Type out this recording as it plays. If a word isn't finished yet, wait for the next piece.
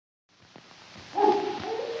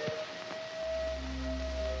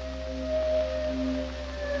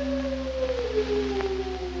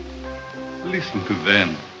Listen to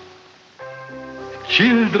them.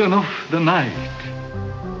 Children of the night.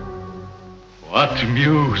 What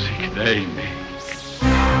music they make.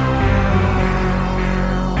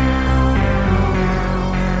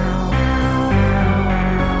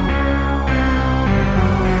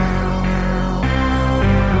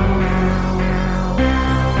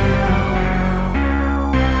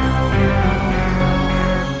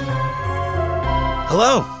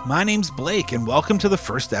 Hello, my name's Blake, and welcome to the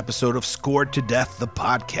first episode of Scored to Death, the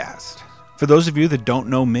podcast. For those of you that don't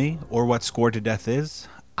know me or what Scored to Death is,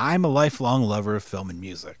 I'm a lifelong lover of film and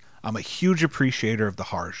music. I'm a huge appreciator of the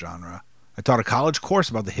horror genre. I taught a college course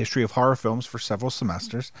about the history of horror films for several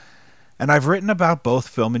semesters, and I've written about both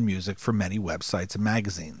film and music for many websites and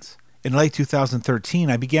magazines. In late 2013,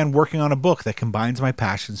 I began working on a book that combines my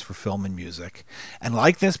passions for film and music, and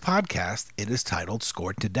like this podcast, it is titled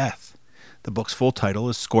Scored to Death. The book's full title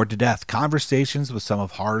is Scored to Death, Conversations with Some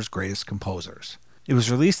of Horror's Greatest Composers. It was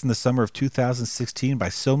released in the summer of 2016 by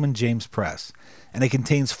Silman James Press, and it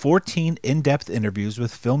contains 14 in-depth interviews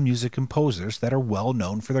with film music composers that are well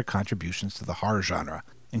known for their contributions to the horror genre,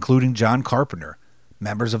 including John Carpenter,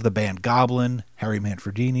 members of the band Goblin, Harry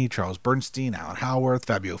Manfredini, Charles Bernstein, Alan Howarth,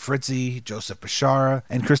 Fabio Frizzi, Joseph Bishara,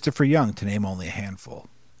 and Christopher Young, to name only a handful.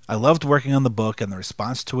 I loved working on the book, and the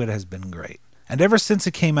response to it has been great. And ever since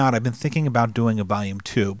it came out, I've been thinking about doing a volume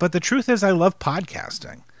 2, but the truth is I love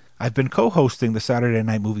podcasting. I've been co-hosting the Saturday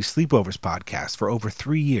Night Movie Sleepovers podcast for over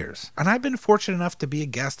 3 years, and I've been fortunate enough to be a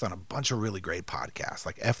guest on a bunch of really great podcasts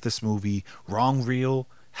like F This Movie, Wrong Reel,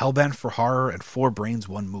 Hellbent for Horror, and 4 Brains,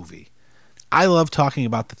 1 Movie. I love talking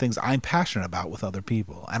about the things I'm passionate about with other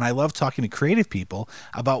people, and I love talking to creative people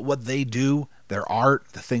about what they do, their art,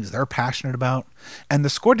 the things they're passionate about. And the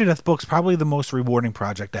Scored to Death book's probably the most rewarding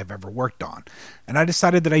project I've ever worked on. And I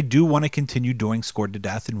decided that I do want to continue doing Scored to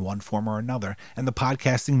Death in one form or another, and the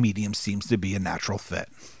podcasting medium seems to be a natural fit.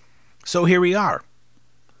 So here we are.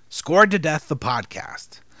 Scored to Death, the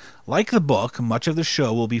podcast. Like the book, much of the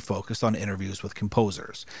show will be focused on interviews with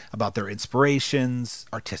composers, about their inspirations,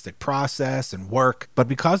 artistic process, and work, but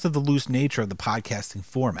because of the loose nature of the podcasting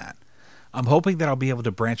format, I'm hoping that I'll be able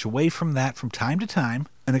to branch away from that from time to time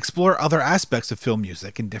and explore other aspects of film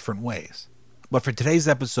music in different ways. But for today's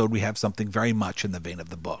episode, we have something very much in the vein of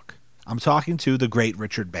the book. I'm talking to the great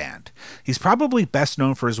Richard Band. He's probably best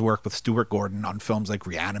known for his work with Stuart Gordon on films like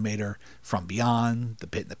Reanimator, From Beyond, The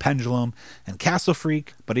Pit and the Pendulum, and Castle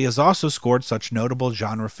Freak, but he has also scored such notable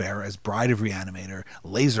genre fare as Bride of Reanimator,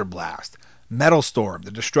 Laser Blast, Metal Storm, The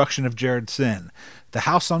Destruction of Jared Sin, The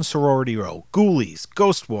House on Sorority Row, Ghoulies,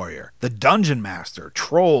 Ghost Warrior, The Dungeon Master,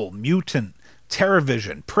 Troll, Mutant,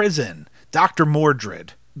 TerrorVision, Prison, Dr.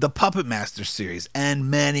 Mordred, The Puppet Master series, and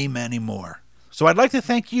many, many more. So I'd like to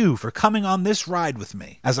thank you for coming on this ride with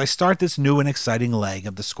me as I start this new and exciting leg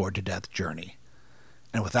of the Scored to Death journey.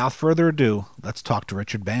 And without further ado, let's talk to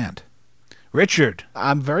Richard Band. Richard,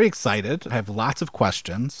 I'm very excited. I have lots of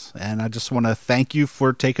questions, and I just want to thank you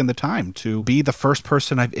for taking the time to be the first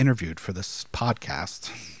person I've interviewed for this podcast.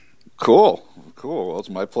 Cool. Well, it's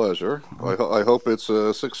my pleasure. I hope it's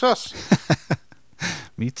a success.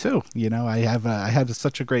 Me too. You know, I had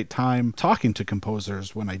such a great time talking to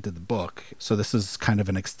composers when I did the book. So this is kind of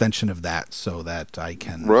an extension of that so that I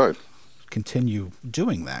can continue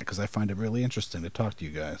doing that because I find it really interesting to talk to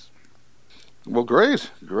you guys. Well,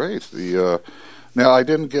 great. Now, I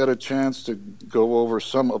didn't get a chance to go over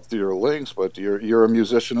some of your links, but you're a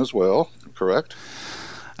musician as well, correct?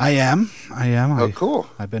 I am. Oh, cool.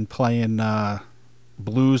 I've been playing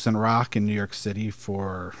blues and rock in New York City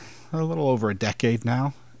for a little over a decade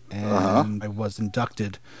now, and I was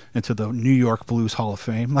inducted into the New York Blues Hall of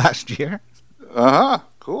Fame last year.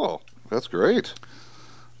 Cool. That's great.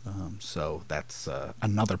 So that's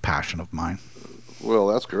another passion of mine. Well,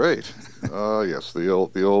 that's great. Yes, the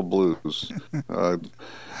old blues.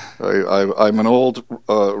 I'm an old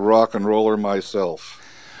rock and roller myself.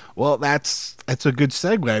 Well, that's a good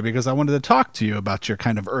segue because I wanted to talk to you about your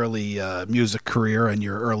kind of early music career and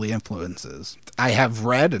your early influences. I have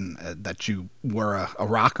read that you were a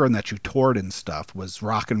rocker and that you toured and stuff. Was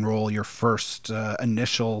rock and roll your first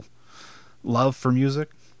initial love for music?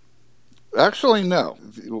 Actually, no.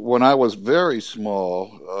 When I was very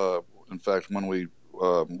small, in fact,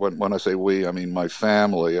 when I say we, I mean my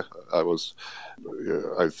family.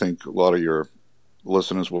 I think a lot of your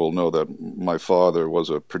listeners will know that my father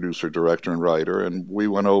was a producer, director, and writer, and we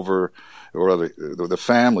went over, or rather, the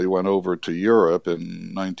family went over to Europe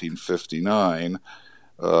in 1959.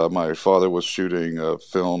 My father was shooting a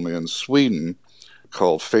film in Sweden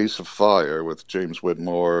called Face of Fire with James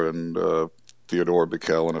Whitmore and Theodore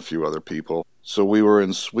Bickel and a few other people. So we were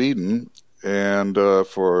in Sweden, and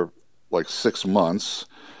for like 6 months.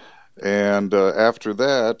 And after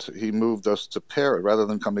that, he moved us to Paris. Rather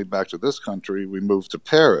than coming back to this country, we moved to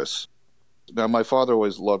Paris. Now, my father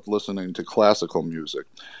always loved listening to classical music.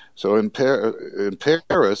 So in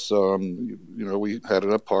Paris, we had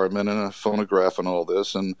an apartment and a phonograph and all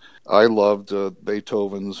this, and I loved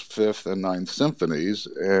Beethoven's Fifth and Ninth Symphonies.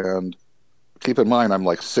 And keep in mind, I'm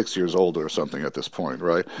like 6 years old or something at this point,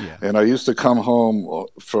 right? Yeah. And I used to come home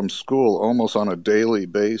from school almost on a daily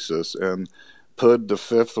basis and put the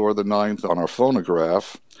Fifth or the Ninth on our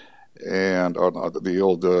phonograph, and on the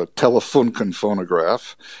old Telefunken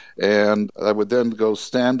phonograph, and I would then go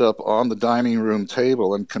stand up on the dining room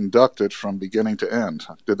table and conduct it from beginning to end.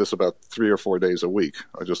 I did this about 3 or 4 days a week.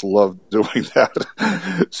 I just loved doing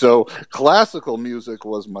that. So classical music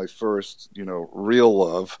was my first, real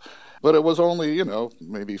love, but it was only,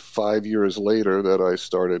 maybe 5 years later that I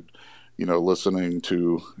started listening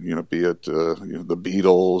to, be it the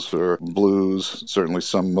Beatles or blues, certainly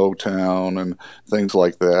some Motown and things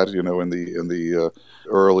like that, in the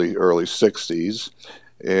early '60s,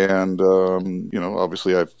 and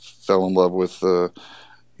obviously I fell in love with rock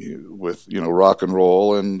and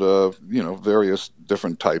roll and various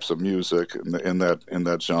different types of music in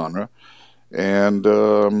that genre, and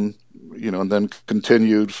and then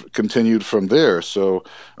continued from there. So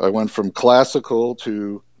I went from classical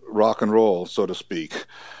to rock and roll, so to speak.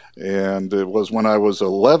 And it was when I was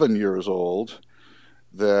 11 years old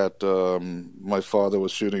that my father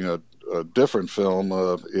was shooting a different film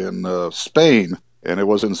in Spain. And it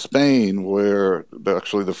was in Spain where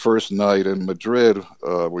actually the first night in Madrid,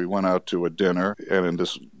 we went out to a dinner. And in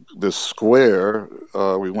this square,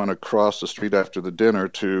 we went across the street after the dinner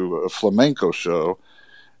to a flamenco show.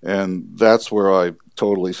 And that's where I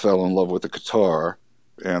totally fell in love with the guitar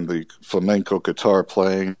and the flamenco guitar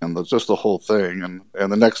playing and just the whole thing.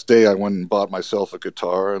 And the next day I went and bought myself a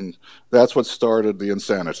guitar, and that's what started the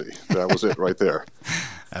insanity. That was it right there.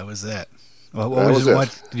 That was it. Well,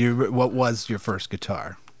 what was your first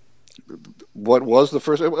guitar? What was the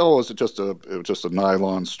first? It was just a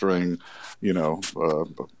nylon string,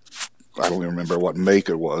 I don't even remember what make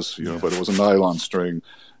it was, but it was a nylon string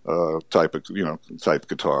type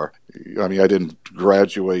guitar. I mean, I didn't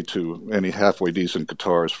graduate to any halfway decent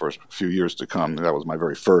guitars for a few years to come. That was my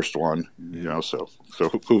very first one, so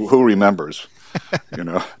who remembers,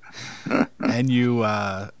 And you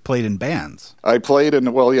played in bands. I played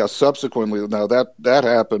subsequently. Now that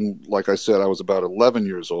happened, like I said, I was about 11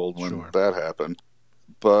 years old when that happened.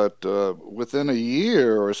 But within a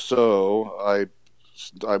year or so,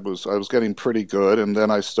 I was getting pretty good, and then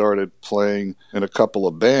I started playing in a couple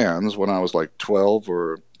of bands when I was like 12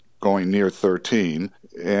 or going near 13,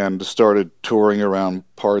 and started touring around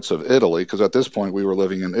parts of Italy, because at this point we were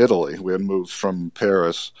living in Italy. We had moved from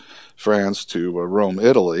Paris, France to Rome,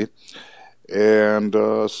 Italy, and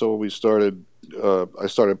so we started. I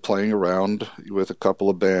started playing around with a couple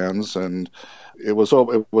of bands, and it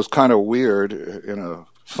was kind of weird in a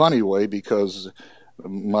funny way, because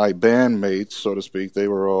my bandmates, so to speak, they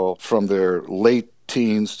were all from their late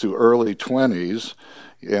teens to early 20s.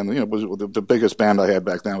 And, it was the biggest band I had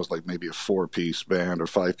back then was like maybe a 4-piece band or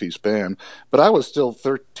 5-piece band. But I was still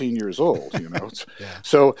 13 years old, Yeah.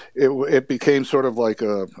 So it became sort of like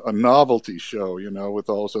a novelty show, with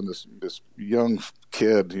all of a sudden this young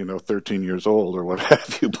kid, 13 years old or what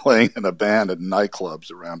have you, playing in a band at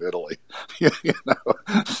nightclubs around Italy,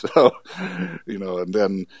 So, and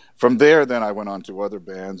then from there, then I went on to other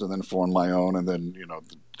bands and then formed my own. And then, the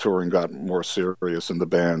touring got more serious and the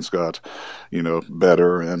bands got,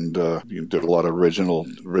 better, and did a lot of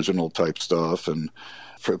original type stuff and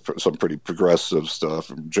for some pretty progressive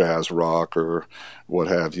stuff, jazz rock or what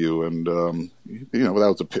have you. And,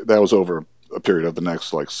 that was over a period of the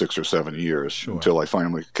next like 6 or 7 years until I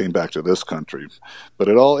finally came back to this country. But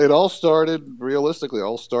it all started, realistically,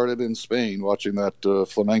 in Spain, watching that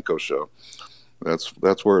flamenco show.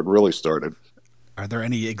 That's where it really started. Are there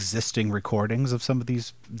any existing recordings of some of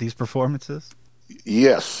these performances?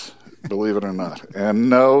 Yes, believe it or not. And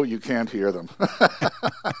no, you can't hear them.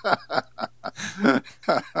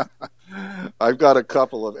 I've got a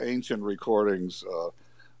couple of ancient recordings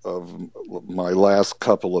of my last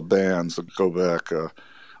couple of bands that go back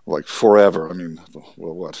like forever. I mean,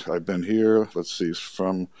 I've been here, let's see,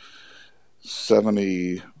 from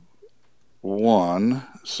 71.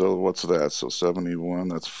 So what's that? So 71,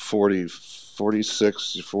 that's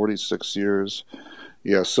 46 years.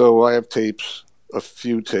 Yeah, so I have a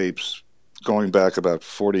few tapes going back about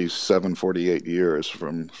 47, 48 years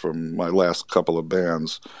from my last couple of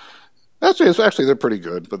bands. Actually, they're pretty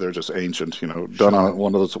good, but they're just ancient, done on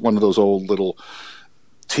one of those old little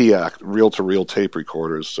TAC, reel-to-reel tape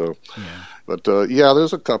recorders. So, Yeah. but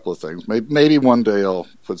there's a couple of things. Maybe one day I'll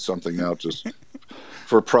put something out just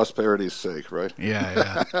for prosperity's sake, right?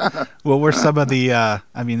 Yeah, yeah. What were some of the?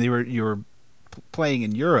 I mean, you were playing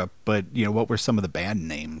in Europe, but what were some of the band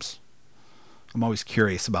names? I'm always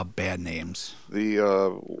curious about band names. The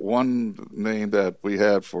one name that we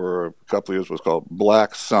had for a couple of years was called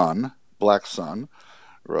Black Sun,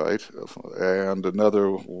 right? And another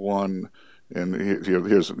one, and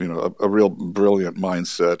here's a real brilliant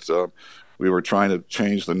mindset. We were trying to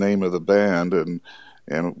change the name of the band, and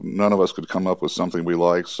none of us could come up with something we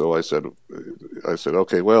liked. So I said,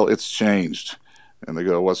 okay, well, it's changed. And they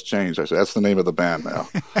go, what's changed? I said, that's the name of the band now.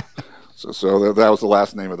 So that was the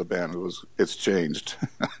last name of the band. It's changed.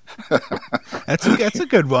 That's a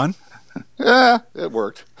good one. Yeah, it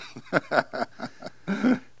worked.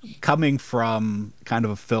 Coming from kind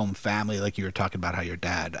of a film family, like you were talking about how your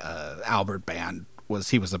dad, Albert Band,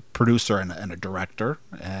 he was a producer and a director,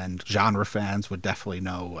 and genre fans would definitely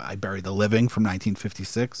know I Bury the Living from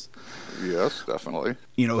 1956. Yes, definitely.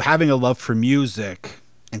 Having a love for music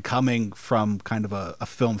and coming from kind of a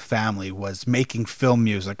film family, was making film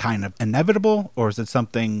music kind of inevitable, or is it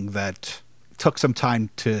something that took some time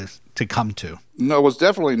to come to? No, it was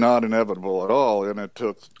definitely not inevitable at all, and it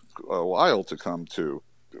took a while to come to.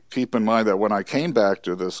 Keep in mind that when I came back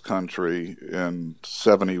to this country in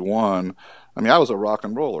 1971, I mean, I was a rock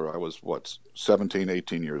and roller. I was, 17,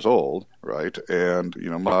 18 years old, right? And,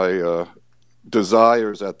 my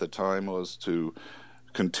desires at the time was to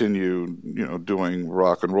continue, doing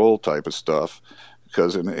rock and roll type of stuff,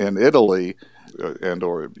 because in Italy and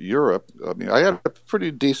or Europe, I mean, I had a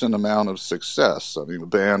pretty decent amount of success. I mean, the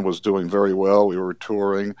band was doing very well. We were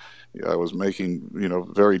touring. I was making,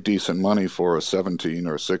 very decent money for a 17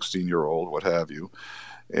 or 16-year-old, what have you.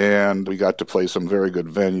 And we got to play some very good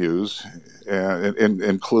venues, and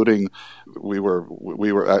including we were.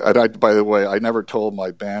 By the way, I never told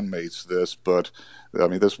my bandmates this, but I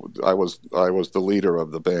mean, I was the leader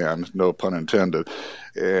of the band, no pun intended,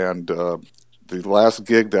 and the last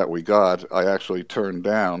gig that we got, I actually turned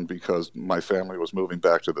down because my family was moving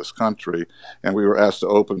back to this country, and we were asked to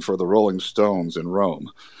open for the Rolling Stones in Rome.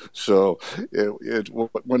 So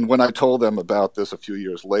when I told them about this a few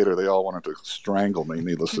years later, they all wanted to strangle me,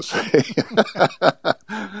 needless to say.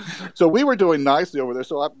 So we were doing nicely over there.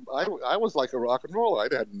 So I was like a rock and roller.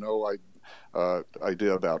 I had no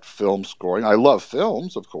idea about film scoring. I love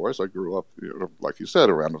films, of course. I grew up, like you said,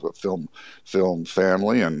 around a film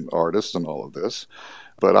family and artists and all of this.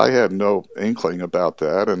 But I had no inkling about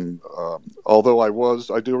that. And although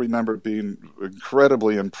I do remember being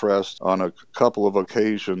incredibly impressed on a couple of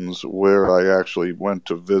occasions where I actually went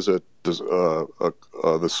to visit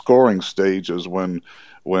the scoring stages when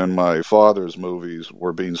my father's movies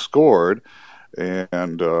were being scored.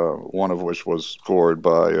 And one of which was scored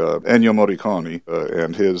by Ennio Morricone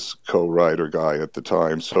and his co-writer guy at the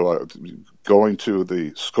time. So going to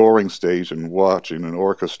the scoring stage and watching an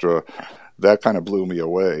orchestra, that kind of blew me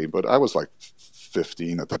away. But I was like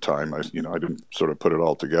 15 at the time. I didn't sort of put it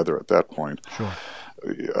all together at that point.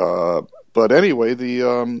 Sure. But anyway,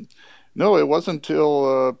 no, it wasn't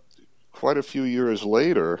until quite a few years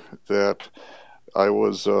later that I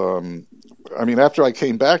was, after I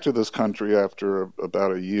came back to this country after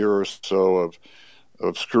about a year or so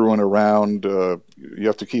of screwing around, you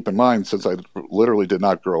have to keep in mind, since I literally did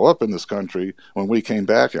not grow up in this country, when we came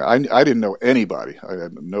back, I didn't know anybody. I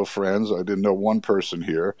had no friends. I didn't know one person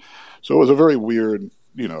here. So it was a very weird,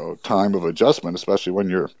 time of adjustment, especially when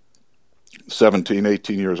you're 17,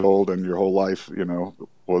 18 years old and your whole life,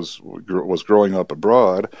 was growing up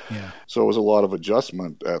abroad. Yeah. So it was a lot of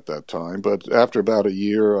adjustment at that time. But after about a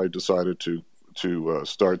year, I decided to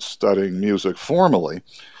start studying music formally,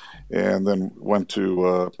 and then went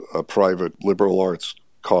to a private liberal arts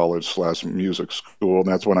college / music school, and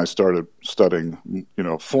that's when I started studying,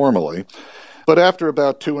 formally. But after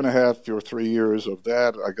about 2.5 or 3 years of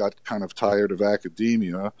that, I got kind of tired of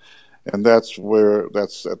academia. And that's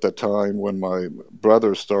at the time when my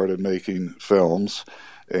brother started making films,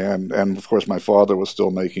 and of course my father was still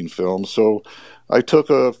making films. So I took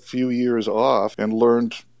a few years off and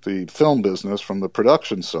learned the film business from the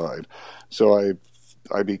production side. So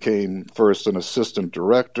I became first an assistant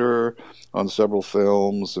director on several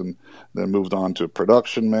films, and then moved on to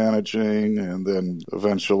production managing, and then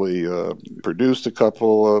eventually produced a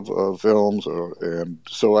couple of films. And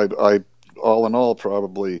so I all in all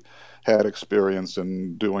probably had experience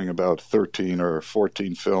in doing about 13 or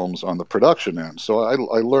 14 films on the production end. So I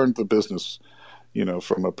learned the business,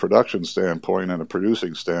 from a production standpoint and a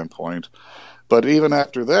producing standpoint. But even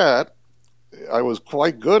after that, I was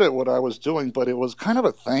quite good at what I was doing, but it was kind of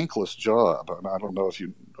a thankless job. And I don't know if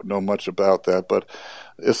you know much about that, but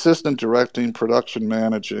assistant directing, production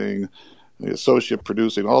managing, associate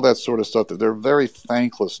producing, all that sort of stuff, they're very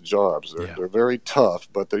thankless jobs. They're very tough,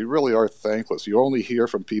 but they really are thankless. You only hear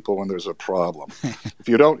from people when there's a problem. If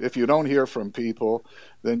you don't hear from people,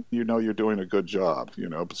 then you know you're doing a good job.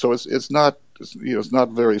 So it's not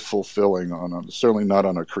very fulfilling certainly not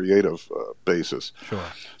on a creative basis. Sure.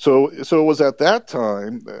 So it was at that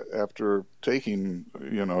time, after taking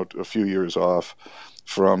a few years off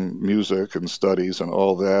from music and studies and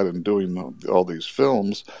all that, and doing all these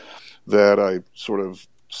films, that I sort of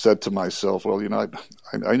said to myself, well,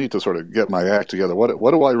 I need to sort of get my act together.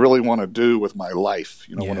 What do I really want to do with my life?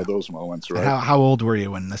 One of those moments, right? How old were you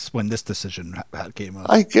when this decision came up?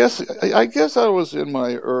 I guess I was in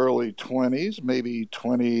my early 20s, maybe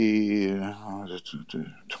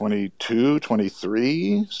 22,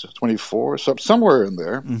 23, 24, somewhere in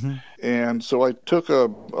there. Mm-hmm. And so I took a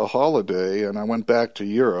holiday and I went back to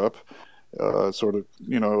Europe.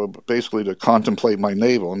 Basically to contemplate my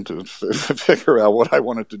navel and to figure out what I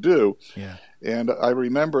wanted to do. Yeah. And I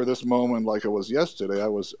remember this moment like it was yesterday. I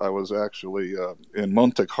was actually in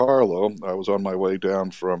Monte Carlo. I was on my way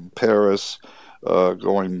down from Paris,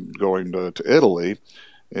 going to Italy.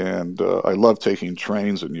 And I love taking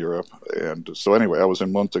trains in Europe. And so anyway, I was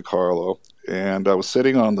in Monte Carlo, and I was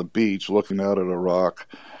sitting on the beach looking out at a rock,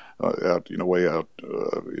 way out,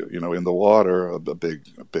 in the water, a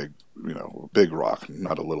big rock,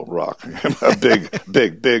 not a little rock, a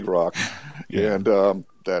big rock. Yeah. And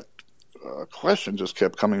that question just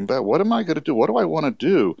kept coming back. What am I going to do? What do I want to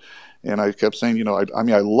do? And I kept saying,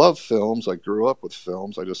 I love films. I grew up with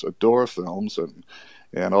films. I just adore films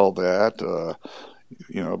and all that.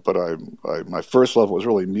 But my first love was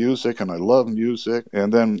really music, and I love music.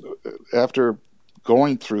 And then after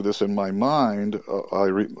going through this in my mind, I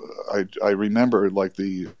remember like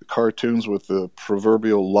the cartoons with the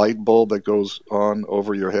proverbial light bulb that goes on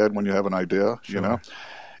over your head when you have an idea. Sure.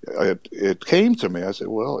 It came to me. I said,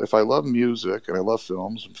 well, if I love music and I love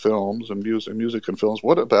films and music and films,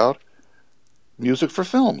 what about music for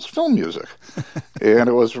films, film music? and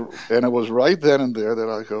it was right then and there that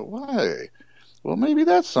I go, well, maybe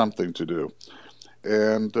that's something to do.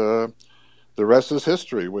 And the rest is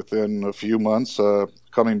history. Within a few months,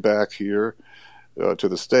 coming back here to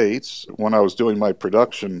the States, when I was doing my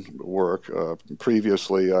production work,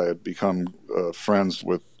 previously I had become friends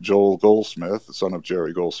with Joel Goldsmith, the son of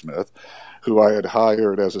Jerry Goldsmith, who I had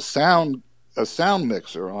hired as a sound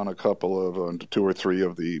mixer on a couple of 2 or 3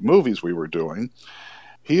 of the movies we were doing.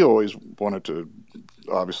 He always wanted to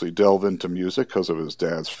obviously delve into music because of his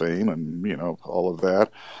dad's fame and all of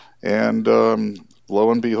that. And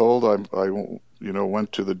lo and behold, I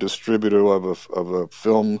went to the distributor of a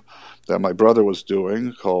film that my brother was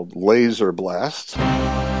doing called Laser Blast.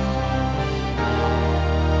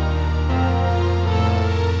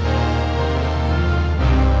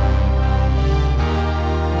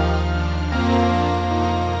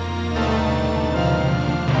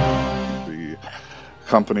 The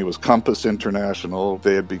company was Compass International.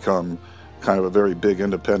 They had become kind of a very big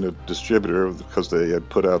independent distributor because they had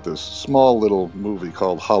put out this small little movie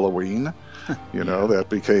called Halloween, that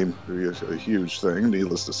became a huge thing,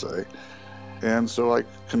 needless to say. And so I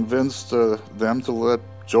convinced them to let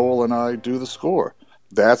Joel and I do the score.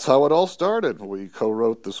 That's how it all started. We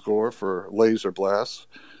co-wrote the score for Laser Blast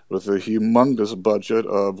with a humongous budget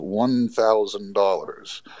of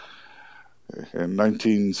 $1,000 in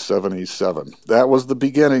 1977. That was the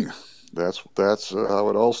beginning. That's how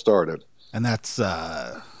it all started. And that's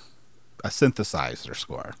a synthesizer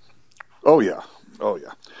score. Oh yeah.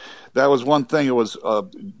 That was one thing. It was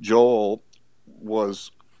Joel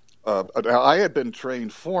was. I had been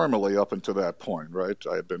trained formally up until that point, right?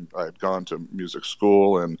 I had gone to music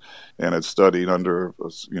school and had studied under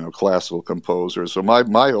classical composers. So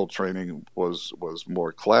my whole training was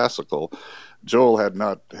more classical. Joel had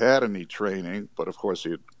not had any training, but of course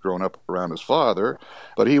he had grown up around his father.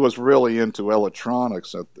 But he was really into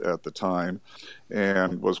electronics at the time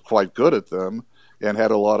and was quite good at them and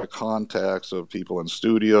had a lot of contacts of people in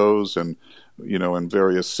studios and and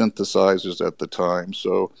various synthesizers at the time.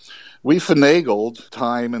 So we finagled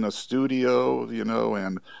time in a studio,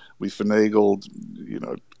 and we finagled,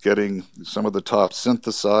 getting some of the top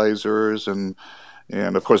synthesizers and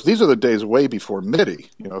of course, these are the days way before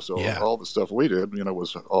MIDI, so yeah. All the stuff we did,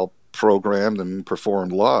 was all programmed and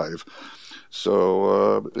performed live.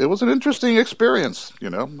 So it was an interesting experience,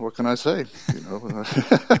 what can I say?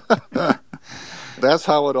 That's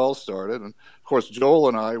how it all started. And of course, Joel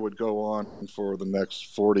and I would go on for the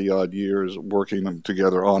next 40-odd years working them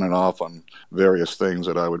together on and off on various things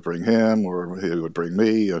that I would bring him or he would bring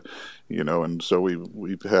me, and so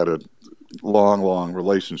we've had a long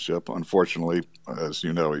relationship. Unfortunately, as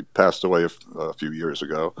you know, he passed away a few years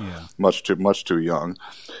ago, much too young.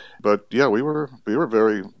 But yeah, we were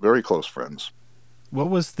very, very close friends. What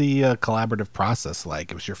was the collaborative process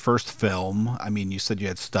like? It was your first film. I mean, you said you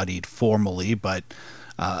had studied formally, but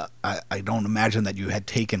I don't imagine that you had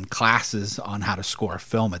taken classes on how to score a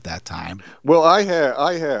film at that time. Well, I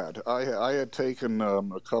had taken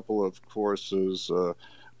a couple of courses,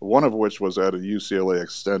 one of which was at a UCLA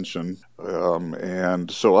extension, and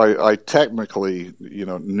so I technically,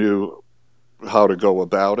 knew how to go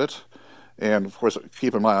about it. And of course,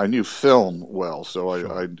 keep in mind, I knew film well, so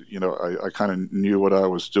I kind of knew what I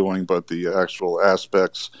was doing, but the actual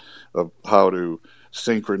aspects of how to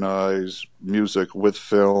synchronize music with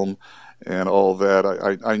film and all that,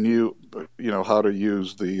 I knew, how to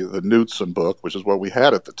use the Knudsen book, which is what we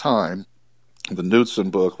had at the time. The Knudsen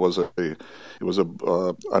book was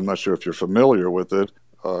I'm not sure if you're familiar with it.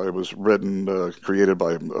 It was created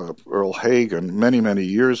by Earl Hagen many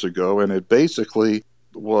years ago, and it basically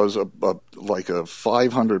was like a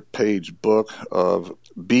 500-page book of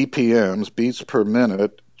BPMs, beats per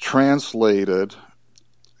minute, translated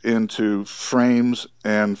into frames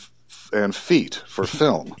and feet for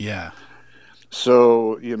film. Yeah.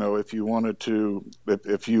 So, if you wanted to,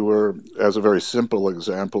 if you were, as a very simple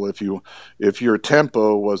example, if your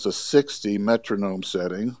tempo was a 60 metronome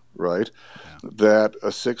setting, right, that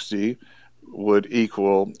a 60 would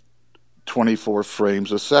equal 24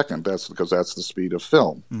 frames a second. That's because that's the speed of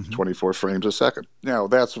film, 24 frames a second. Now,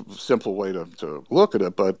 that's a simple way to look at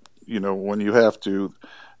it, but, when you have to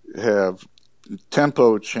have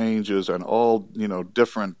tempo changes and all,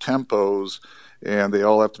 different tempos, and they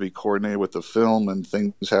all have to be coordinated with the film and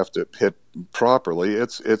things have to hit properly,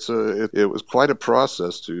 it was quite a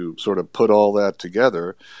process to sort of put all that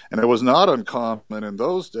together. And it was not uncommon in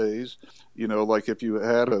those days, like if you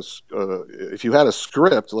had a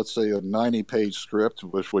script, let's say a 90-page script,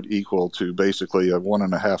 which would equal to basically a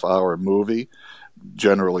 1.5-hour movie,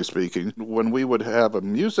 generally speaking, when we would have a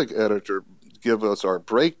music editor give us our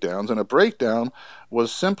breakdowns, and a breakdown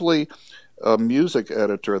was simply a music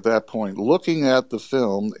editor at that point looking at the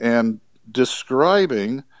film and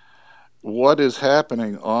describing what is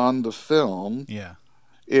happening on the film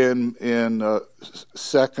in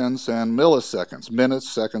seconds and milliseconds, minutes,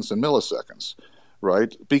 seconds, and milliseconds,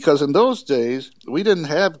 right? Because in those days, we didn't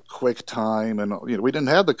have QuickTime, and we didn't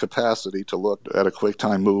have the capacity to look at a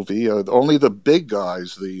QuickTime movie. Only the big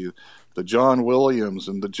guys, the John Williams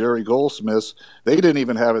and the Jerry Goldsmiths, they didn't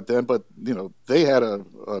even have it then, but they had a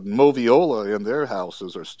Moviola in their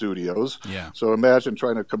houses or studios. Yeah. So imagine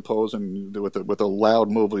trying to compose with a loud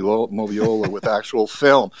Moviola with actual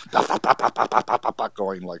film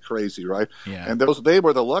going like crazy, right? Yeah. And they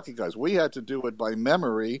were the lucky guys. We had to do it by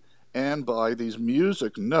memory and by these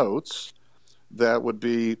music notes that would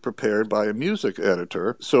be prepared by a music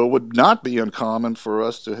editor. So it would not be uncommon for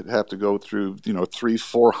us to have to go through,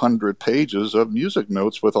 300-400 pages of music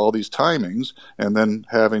notes with all these timings, and then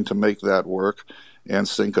having to make that work and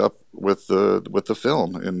sync up with the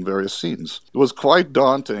film in various scenes. It was quite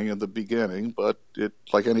daunting in the beginning, but it,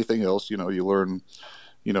 like anything else, you learn,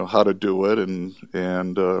 how to do it,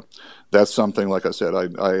 and that's something, like I said,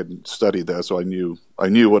 I had studied that, so I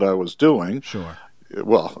knew what I was doing. Sure.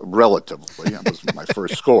 Well, relatively. It was my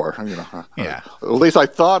first score. Yeah. At least I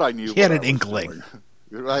thought I knew. He had an inkling.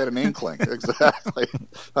 I had an inkling, exactly.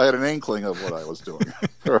 I had an inkling of what I was doing.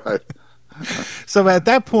 Right. So at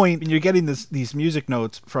that point, you're getting these music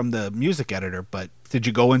notes from the music editor, but did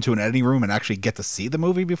you go into an editing room and actually get to see the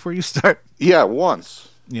movie before you start? Yeah, once.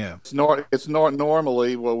 Yeah. It's not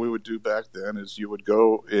normally what we would do back then is you would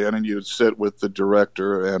go in and you'd sit with the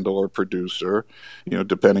director and or producer,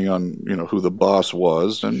 depending on, who the boss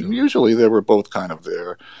was. And usually they were both kind of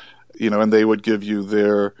there, and they would give you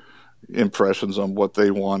their impressions on what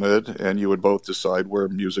they wanted, and you would both decide where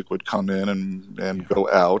music would come in and go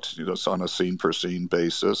out, on a scene per scene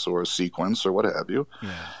basis or a sequence or what have you.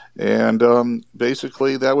 Yeah. And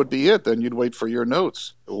basically that would be it. Then you'd wait for your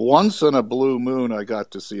notes. Once in a blue moon, I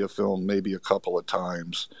got to see a film maybe a couple of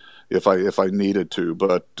times if I needed to,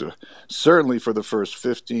 but certainly for the first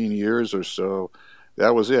 15 years or so,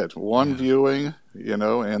 that was it. One viewing,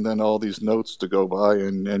 and then all these notes to go by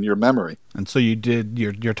and your memory. And so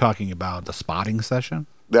you're talking about the spotting session?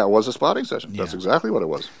 That was a spotting session. Yeah. That's exactly what it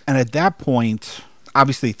was. And at that point,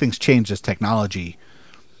 obviously things changed as technology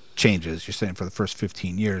changes. You're saying for the first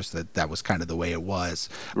 15 years that was kind of the way it was.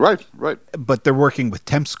 Right, right. But they're working with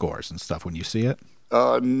temp scores and stuff when you see it?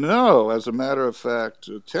 No, as a matter of fact,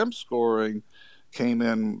 temp scoring came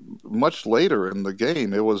in much later in the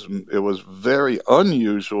game. It was very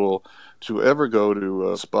unusual to ever go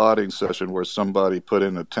to a spotting session where somebody put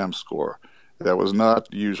in a temp score. That was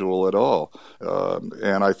not usual at all,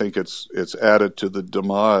 and I think it's added to the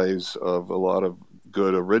demise of a lot of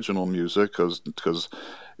good original music because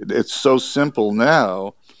it's so simple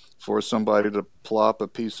now for somebody to plop a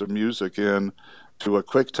piece of music in to a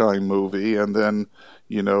QuickTime movie, and then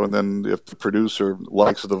if the producer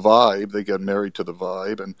likes the vibe, they get married to the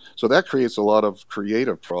vibe, and so that creates a lot of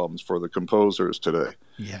creative problems for the composers today.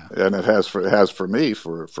 Yeah, and it has for me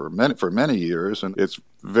for many years, and it's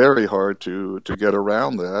very hard to get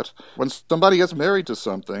around that. When somebody gets married to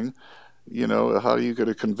something, how are you going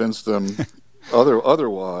to convince them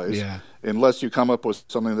otherwise? Yeah. Unless you come up with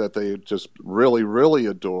something that they just really, really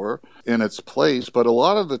adore in its place. But a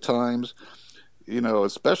lot of the times,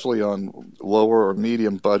 especially on lower or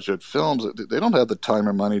medium budget films, they don't have the time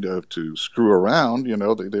or money to screw around. They're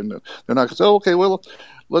not going to say, okay, well,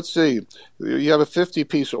 let's see, you have a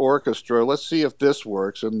 50-piece orchestra, let's see if this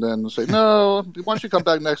works, and then say, no, why don't you come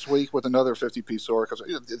back next week with another 50-piece orchestra?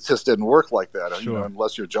 It just didn't work like that, sure.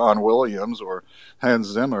 Unless you're John Williams or Hans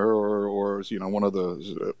Zimmer or one of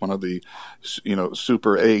the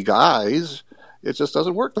super A guys. It just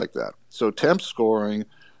doesn't work like that. So temp scoring,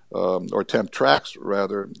 or temp tracks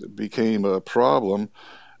rather, became a problem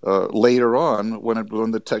later on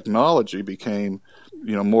when the technology became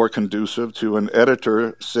more conducive to an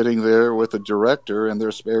editor sitting there with a director in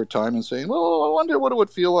their spare time and saying, well, I wonder what it would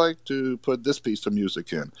feel like to put this piece of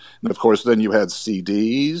music in. And of course, then you had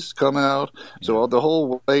CDs come out. So the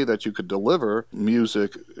whole way that you could deliver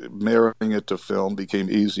music, marrying it to film, became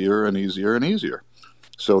easier and easier and easier.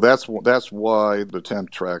 So that's why the temp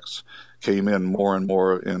tracks came in more and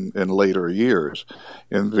more in later years.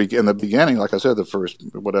 In the beginning, like I said, the first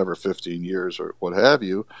 15 years or what have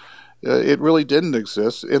you, it really didn't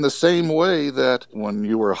exist in the same way that when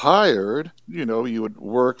you were hired, you would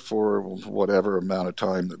work for whatever amount of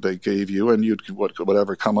time that they gave you, and you'd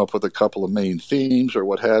come up with a couple of main themes or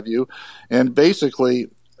what have you. And basically,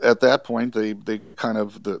 at that point, they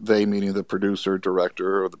meaning the producer,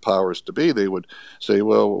 director, or the powers to be, they would say,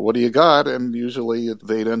 well, what do you got? And usually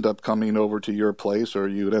they'd end up coming over to your place, or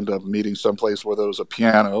you'd end up meeting someplace where there was a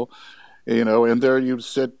piano, and there you'd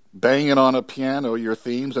sit banging on a piano your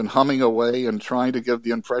themes and humming away and trying to give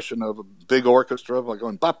the impression of a big orchestra, like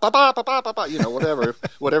going ba ba ba ba ba ba,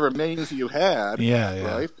 whatever means you had,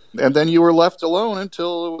 right? And then you were left alone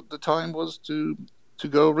until the time was to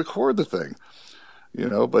go record the thing,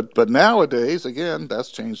 But nowadays, again,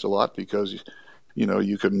 that's changed a lot because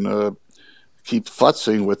you can keep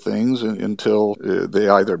futzing with things until they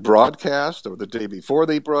either broadcast, or the day before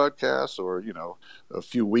they broadcast, or a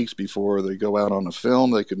few weeks before they go out on a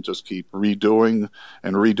film. They can just keep redoing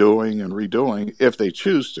and redoing and redoing if they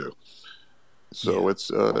choose to. So it's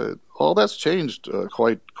all that's changed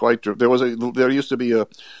quite. There used to be a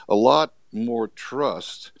lot more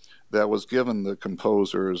trust that was given the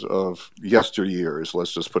composers of yesteryears,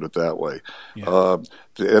 let's just put it that way. Yeah.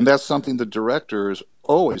 And that's something the directors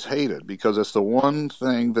always hated, because it's the one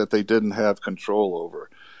thing that they didn't have control over.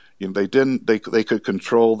 They could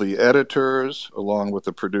control the editors along with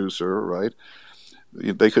the producer, right?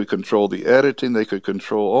 They could control the editing, they could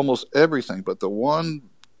control almost everything, but the one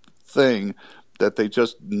thing that they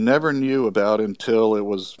just never knew about until it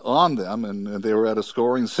was on them and they were at a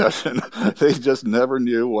scoring session. They just never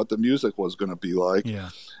knew what the music was going to be like. Yeah.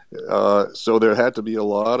 So there had to be a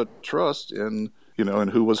lot of trust in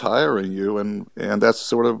who was hiring you, and that's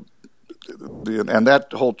sort of and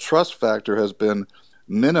that whole trust factor has been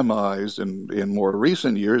minimized in more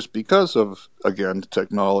recent years because of, again,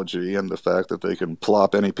 technology and the fact that they can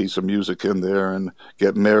plop any piece of music in there and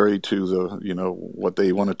get married to the what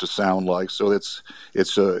they want it to sound like. So it's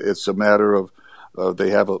a matter of they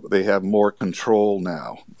have more control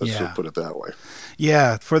now. Let's just put it that way.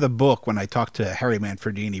 Yeah, for the book, when I talked to Harry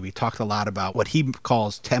Manfredini, we talked a lot about what he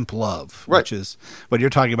calls temp love, right. Which is what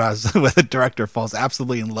you're talking about is when the director falls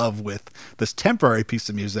absolutely in love with this temporary piece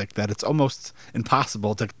of music that it's almost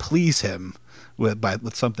impossible to please him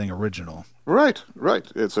with something original. Right.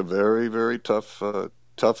 It's a very, very tough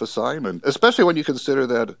assignment, especially when you consider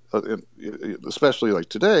that, especially like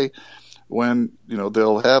today, when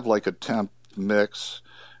they'll have like a temp mix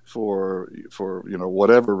for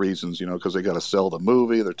whatever reasons, because they got to sell the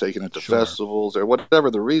movie, they're taking it to festivals, or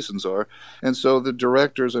whatever the reasons are, and so the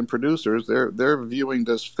directors and producers they're viewing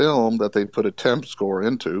this film that they put a temp score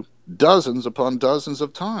into, dozens upon dozens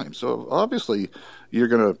of times. So obviously you're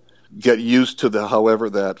going to get used to the however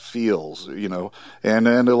that feels, and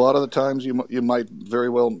a lot of the times you might very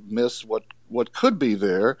well miss what could be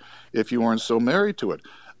there if you weren't so married to it.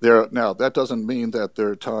 Now that doesn't mean that there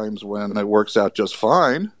are times when it works out just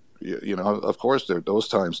fine. Of course there are those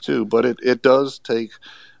times too, but it does take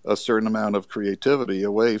a certain amount of creativity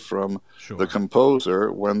away from the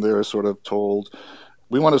composer when they're sort of told,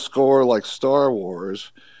 we want to score like Star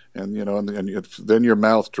Wars, and then your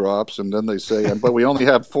mouth drops, and then they say, but we only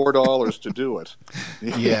have $4 to do it.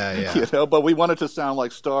 Yeah. But we want it to sound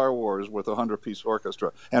like Star Wars with a 100-piece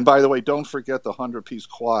orchestra. And by the way, don't forget the 100-piece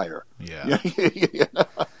choir. Yeah.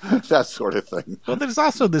 That sort of thing. Well, there's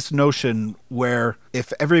also this notion where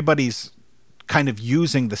if everybody's kind of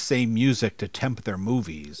using the same music to temp their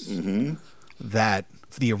movies, that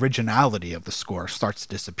the originality of the score starts to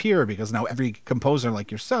disappear, because now every composer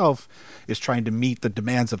like yourself is trying to meet the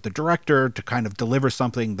demands of the director to kind of deliver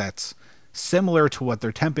something that's similar to what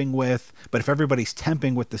they're temping with. But if everybody's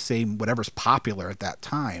temping with the same, whatever's popular at that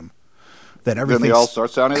time, then they all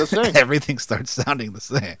start sounding the same. Everything starts sounding the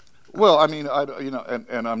same. Well, I mean,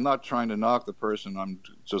 and I'm not trying to knock the person I'm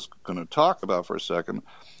just going to talk about for a second,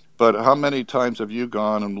 but how many times have you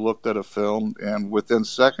gone and looked at a film and within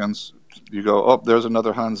seconds you go, oh, there's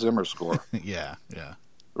another Hans Zimmer score? Yeah.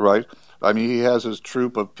 Right? I mean, he has his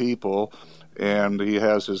troupe of people and he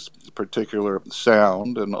has his particular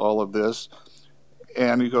sound and all of this.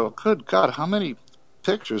 And you go, good God, how many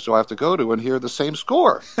pictures do I have to go to and hear the same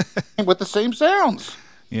score with the same sounds?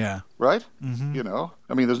 Yeah. Right? Mm-hmm.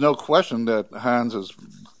 I mean, there's no question that Hans is,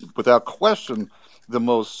 without question, the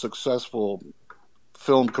most successful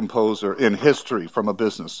film composer in history from a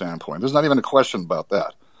business standpoint. There's not even a question about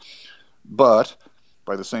that. But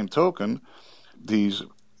by the same token, he's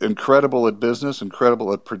incredible at business,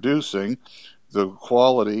 incredible at producing. The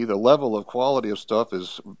quality, the level of quality of stuff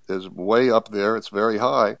is way up there. It's very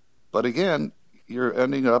high. But again, you're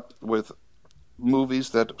ending up with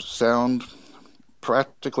movies that sound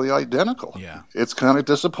practically identical. Yeah. It's kind of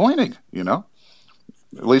disappointing, At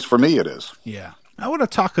least for me it is. Yeah. I want to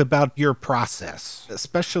talk about your process,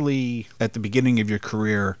 especially at the beginning of your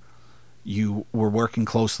career. You were working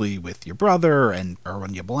closely with your brother and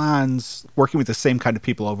Erwin Yablans, working with the same kind of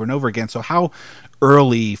people over and over again. So how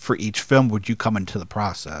early for each film would you come into the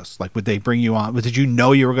process? Like, would they bring you on? Did you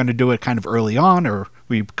know you were going to do it kind of early on, or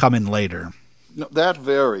would you come in later? No, that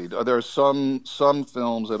varied. There are some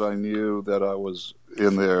films that I knew that I was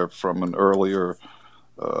in there from an earlier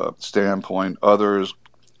standpoint. Others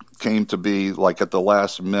came to be like at the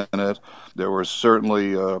last minute. There were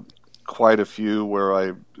certainly quite a few where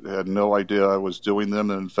I had no idea I was doing them,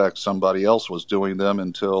 and in fact somebody else was doing them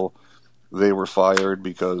until they were fired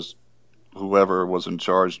because whoever was in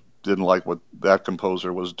charge didn't like what that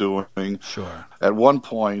composer was doing. Sure. At one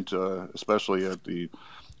point, especially at the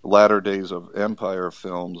latter days of Empire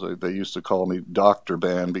Films, they used to call me Dr.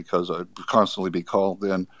 Band because I'd constantly be called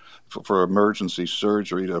in for emergency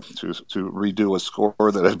surgery to redo a score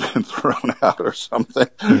that had been thrown out or something.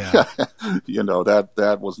 Yeah.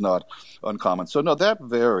 That was not uncommon. So no, that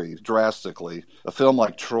varied drastically. A film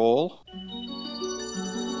like Troll.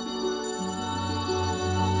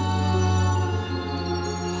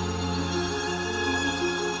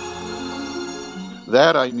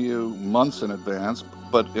 That I knew months in advance,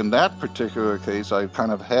 but in that particular case, I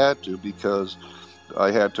kind of had to, because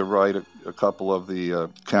I had to write a couple of the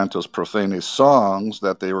Cantus Profanes songs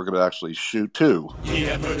that they were going to actually shoot to. Ye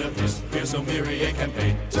have heard of this, here's so myriad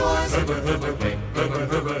campaign.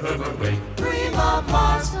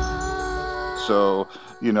 So,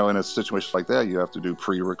 in a situation like that, you have to do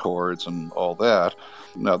pre-records and all that.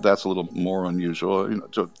 Now, that's a little more unusual,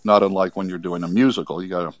 not unlike when you're doing a musical. You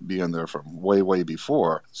got to be in there from way, way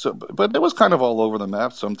before. So, but it was kind of all over the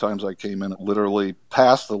map. Sometimes I came in literally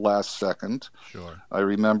past the last second. Sure. I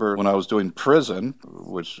remember when I was doing Prison,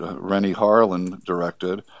 which Rennie Harlan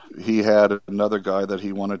directed, he had another guy that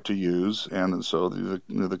he wanted to use, and so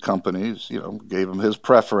the companies, gave him his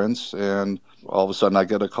preference, and all of a sudden I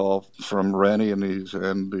get a call from Rennie, and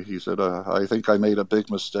he said, I think I made a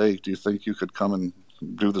big mistake. Do you think you could come and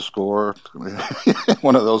do the score?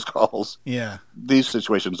 One of those calls. Yeah. These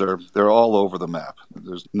situations, they're all over the map.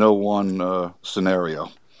 There's no one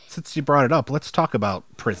scenario. Since you brought it up, let's talk about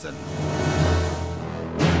Prison.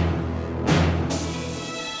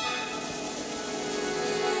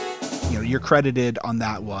 You're credited on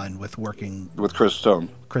that one with working with Chris Stone.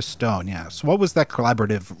 Chris Stone, yeah. So what was that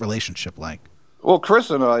collaborative relationship like? Well,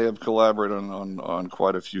 Chris and I have collaborated on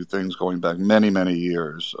quite a few things going back many, many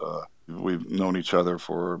years. We've known each other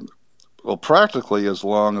for Well, practically as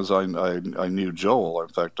long as I knew Joel. In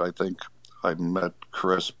fact, I think I met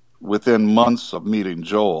Chris within months of meeting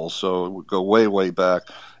Joel, so it would go way, way back.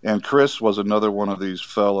 And Chris was another one of these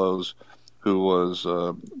fellows who was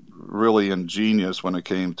really ingenious when it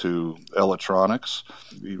came to electronics.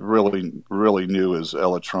 He really, really knew his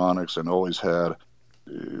electronics and always had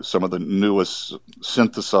some of the newest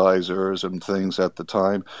synthesizers and things at the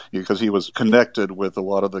time, because he was connected with a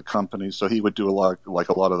lot of the companies. So he would do a lot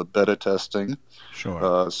of the beta testing.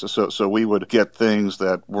 Sure. So we would get things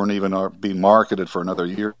that weren't even being marketed for another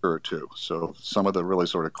year or two. So some of the really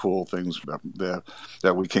sort of cool things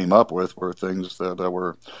that we came up with were things that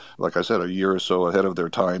were, like I said, a year or so ahead of their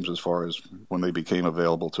times as far as when they became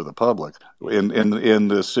available to the public. In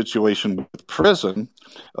the situation with Prison,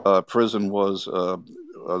 Prison was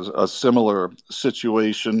a similar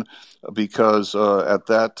situation because at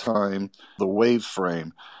that time the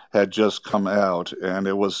Waveframe had just come out, and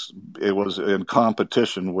it was in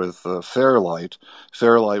competition with Fairlight.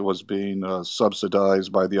 Fairlight was being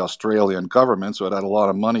subsidized by the Australian government, so it had a lot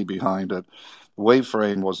of money behind it.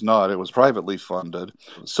 Waveframe was not. It was privately funded.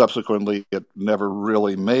 Subsequently, it never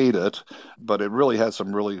really made it, but it really had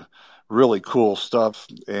some really cool stuff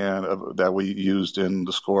and that we used in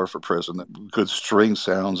the score for Prison. Good string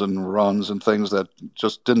sounds and runs and things that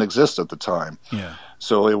just didn't exist at the time. Yeah.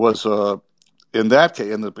 So it was in that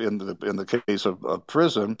case, in the case of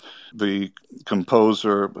Prison, the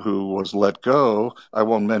composer who was let go, I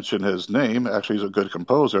won't mention his name. Actually, he's a good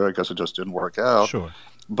composer. I guess it just didn't work out. Sure.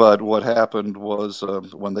 But what happened was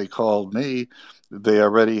when they called me, they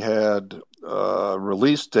already had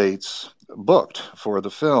release dates booked for the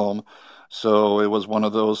film. So it was one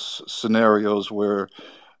of those scenarios where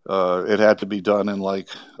it had to be done in like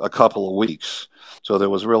a couple of weeks. So there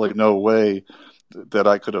was really no way that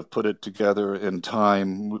I could have put it together in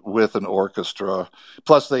time with an orchestra.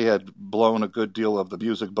 Plus, they had blown a good deal of the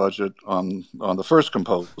music budget on the first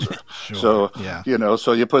composer. Sure. So, yeah.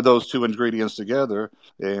 So you put those two ingredients together,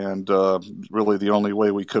 and really the only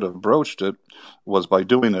way we could have broached it was by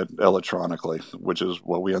doing it electronically, which is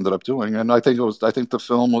what we ended up doing. And I think the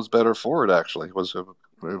film was better for it. Actually, it was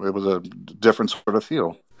a different sort of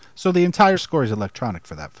feel. So the entire score is electronic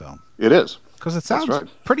for that film. It is. Because it sounds right.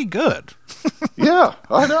 pretty good. Yeah,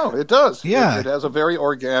 I know. It does. Yeah. It has a very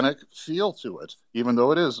organic feel to it, even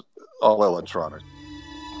though it is all electronic.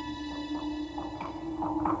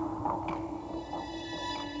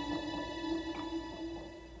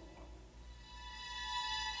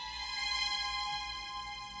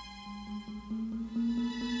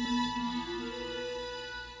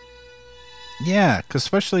 Yeah, because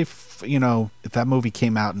especially if that movie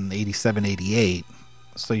came out in 87, 88,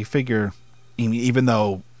 so you figure, even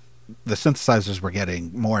though the synthesizers were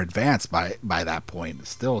getting more advanced by that point,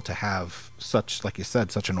 still to have such, like you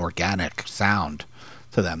said, such an organic sound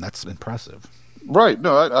to them, that's impressive. Right.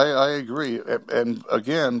 No, I agree. And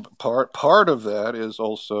again, part of that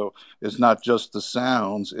is not just the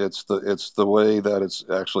sounds; it's the way that it's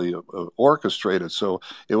actually orchestrated. So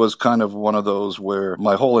it was kind of one of those where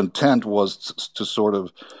my whole intent was to sort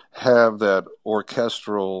of have that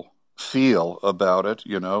orchestral feel about it,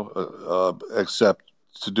 except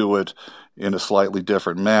to do it in a slightly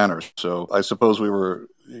different manner. So I suppose we were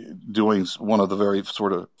doing one of the very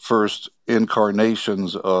sort of first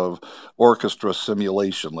incarnations of orchestra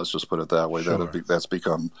simulation. Let's just put it that way. Sure. That's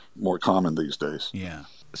become more common these days. Yeah.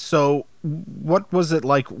 So what was it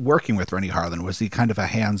like working with Renny Harlin? Was he kind of a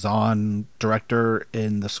hands-on director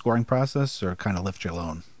in the scoring process, or kind of left you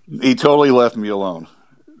alone? He totally left me alone.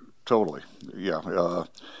 Totally. Yeah.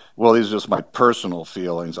 Well, these are just my personal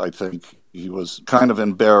feelings. I think he was kind of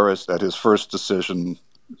embarrassed that his first decision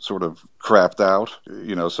sort of crapped out,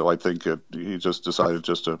 so I think he just decided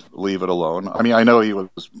just to leave it alone. I mean, I know he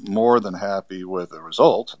was more than happy with the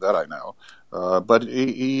result, that I know, but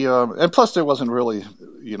he and plus there wasn't really,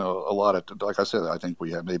 a lot of, like I said, I think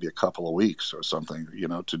we had maybe a couple of weeks or something,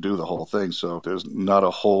 to do the whole thing, so there's not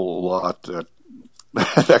a whole lot that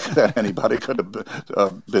that anybody could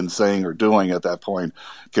have been saying or doing at that point.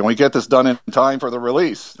 Can we get this done in time for the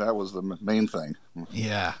release? That was the main thing.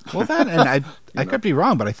 Yeah. Well, that, and I could be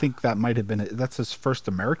wrong, but I think that might have been, that's his first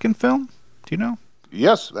American film. Do you know?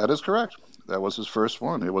 Yes, that is correct. That was his first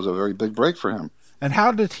one. It was a very big break for him. And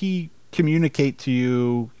how did he communicate to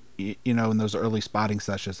you, in those early spotting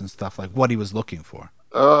sessions and stuff, like what he was looking for?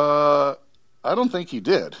 I don't think he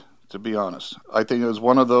did, to be honest. I think it was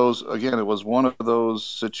one of those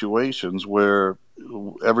situations where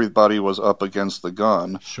everybody was up against the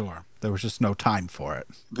gun. Sure. There was just no time for it.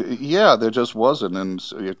 Yeah, there just wasn't. And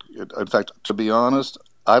in fact, to be honest,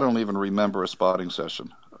 I don't even remember a spotting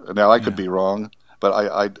session. Now, I could be wrong,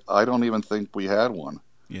 but I don't even think we had one.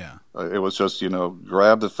 Yeah. It was just,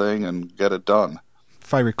 grab the thing and get it done.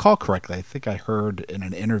 If I recall correctly, I think I heard in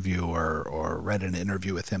an interview or read an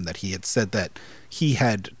interview with him that he had said that he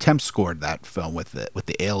had temp scored that film with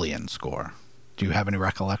the Alien score. Do you have any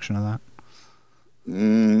recollection of that?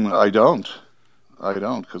 I don't,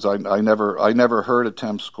 because I never heard a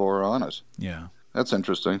temp score on it. Yeah. That's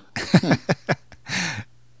interesting.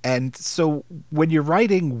 And so when you're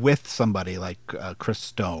writing with somebody like Chris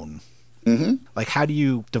Stone, like how do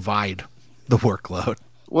you divide the workload?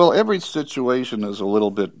 Well, every situation is a little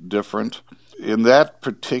bit different. In that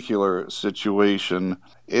particular situation,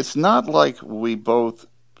 it's not like we both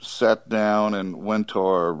sat down and went to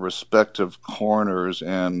our respective corners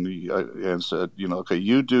and said, okay,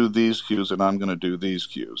 you do these cues and I'm going to do these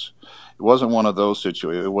cues. It wasn't one of those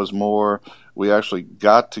situations. It was more, we actually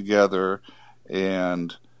got together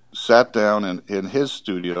and sat down in his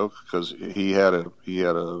studio, because he had a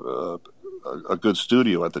good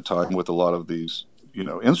studio at the time with a lot of these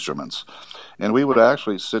instruments, and we would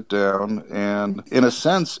actually sit down and, in a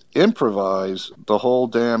sense, improvise the whole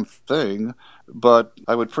damn thing. But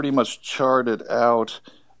I would pretty much chart it out,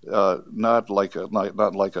 not like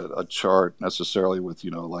a chart necessarily with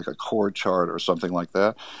like a chord chart or something like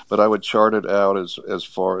that. But I would chart it out as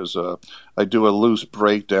far as I do a loose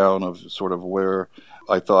breakdown of sort of where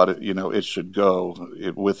I thought it should go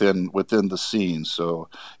within the scene. So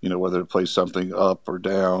whether to play something up or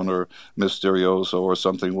down or Misterioso or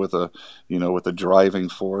something with a driving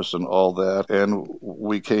force and all that. And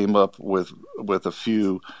we came up with a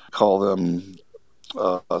few, call them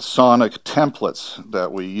sonic templates,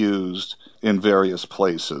 that we used in various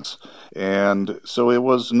places. And so it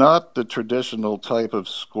was not the traditional type of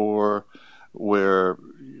score where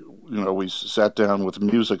we sat down with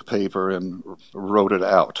music paper and wrote it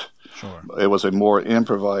out. Sure. It was a more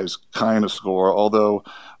improvised kind of score, although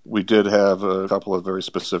we did have a couple of very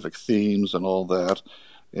specific themes and all that.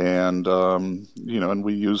 And, and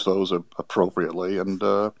we used those appropriately. And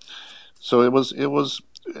so it was,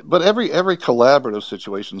 but every collaborative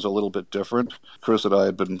situation is a little bit different. Chris and I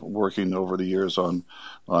had been working over the years on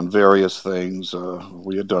various things.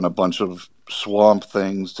 We had done a bunch of Swamp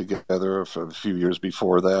Things together for a few years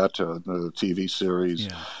before that, the TV series.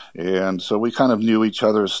 Yeah. And so we kind of knew each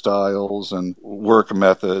other's styles and work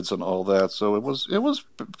methods and all that. So it was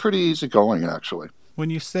pretty easy going, actually. When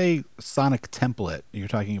you say sonic template, you're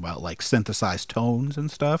talking about like synthesized tones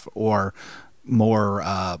and stuff, or more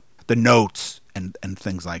the notes and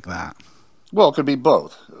things like that? Well, it could be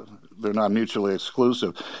both. They're not mutually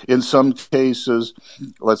exclusive. In some cases,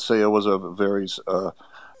 let's say it was a very,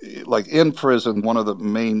 like in Prison, one of the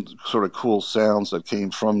main sort of cool sounds that came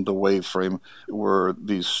from the Waveframe were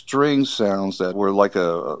these string sounds that were like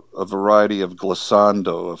a variety of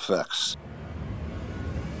glissando effects.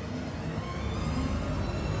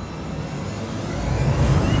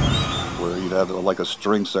 Have like a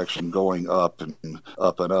string section going up and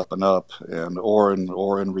up and up and up, and or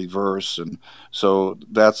in reverse, and so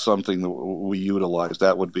that's something that we utilize.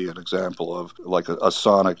 That would be an example of like a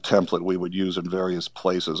sonic template we would use in various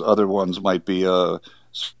places. Other ones might be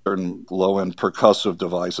certain low-end percussive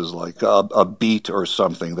devices like a beat or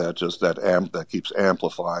something that keeps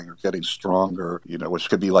amplifying or getting stronger, which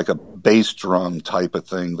could be like a bass drum type of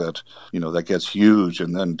thing that that gets huge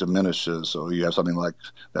and then diminishes. So you have something like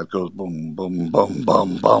that goes boom boom boom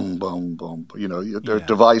boom boom boom boom. There are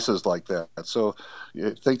devices like that. So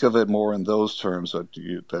you think of it more in those terms,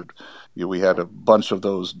 we had a bunch of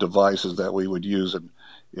those devices that we would use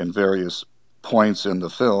in various points in the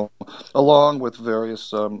film, along with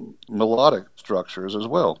various melodic structures as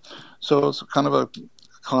well. So it's kind of a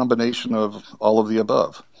combination of all of the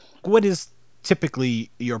above. What is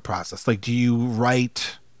typically your process? Like, do you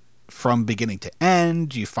write from beginning to end?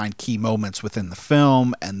 Do you find key moments within the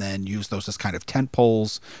film and then use those as kind of tent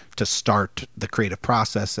poles to start the creative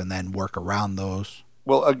process and then work around those?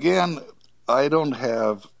 Well, again, I don't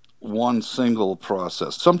have one single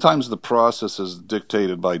process. Sometimes the process is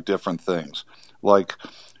dictated by different things. Like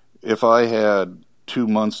if I had 2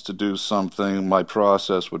 months to do something, my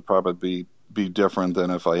process would probably be different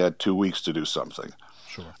than if I had 2 weeks to do something.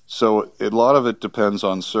 Sure. So a lot of it depends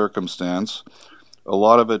on circumstance. A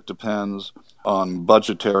lot of it depends on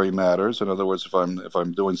budgetary matters. In other words, if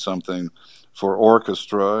I'm doing something for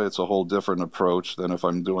orchestra, it's a whole different approach than if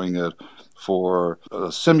I'm doing it for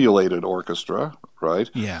a simulated orchestra, right?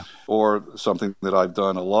 Yeah. Or something that I've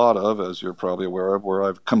done a lot of, as you're probably aware of, where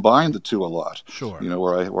I've combined the two a lot. Sure.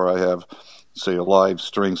 Where I have, say, a live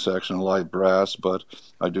string section, a live brass, but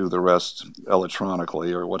I do the rest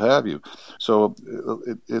electronically or what have you. So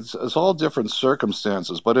it's all different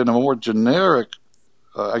circumstances. But in a more generic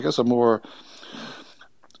I guess a more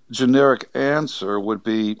generic answer would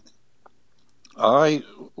be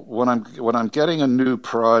when I'm getting a new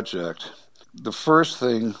project, the first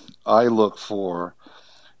thing I look for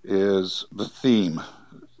is the theme.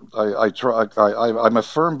 I'm a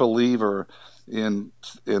firm believer in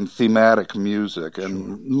thematic music,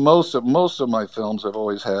 and most of my films have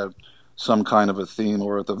always had some kind of a theme,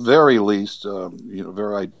 or at the very least,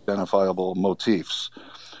 very identifiable motifs.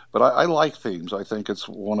 But I like themes. I think it's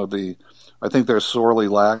I think they're sorely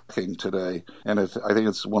lacking today, and I think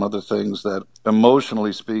it's one of the things that,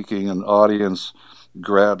 emotionally speaking, an audience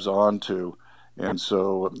grabs onto. And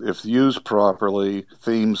so, if used properly,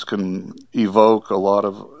 themes can evoke a lot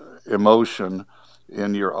of emotion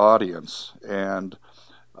in your audience. And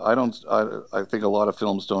I think a lot of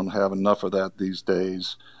films don't have enough of that these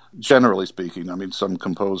days. Generally speaking, I mean, some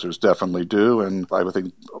composers definitely do, and I would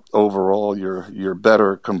think overall, your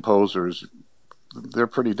better composers, they're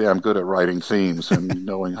pretty damn good at writing themes and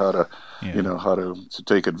knowing how to, how to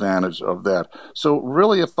take advantage of that. So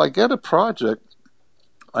really, if I get a project,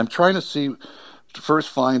 I'm trying to first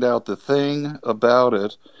find out the thing about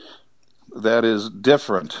it that is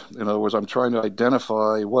different. In other words, I'm trying to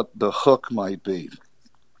identify what the hook might be.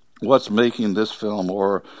 What's making this film,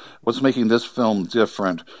 or what's making this film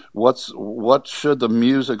different? What should the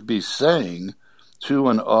music be saying to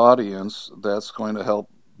an audience that's going to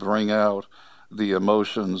help bring out the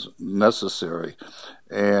emotions necessary?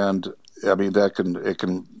 And I mean, it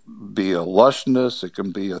can be a lushness, it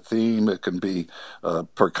can be a theme, it can be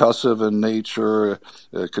percussive in nature,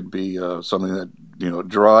 it could be something that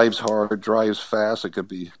drives hard, drives fast, it could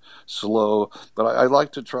be slow. But I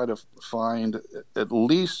like to try to find at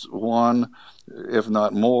least one, if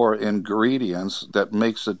not more, ingredients that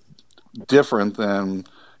makes it different than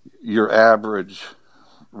your average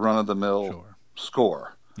run-of-the-mill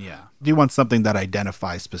score. Yeah. Do you want something that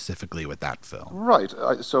identifies specifically with that film? Right.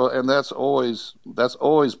 And that's always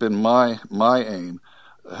been my aim.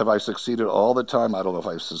 Have I succeeded all the time? I don't know if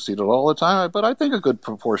I've succeeded all the time, but I think a good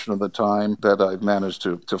proportion of the time that I've managed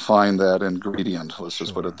to find that ingredient. Let's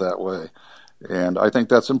just put it that way. And I think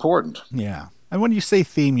that's important. Yeah. And when you say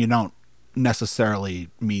theme, you don't necessarily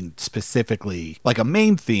mean specifically like a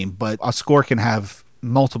main theme, but a score can have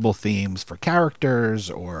multiple themes for characters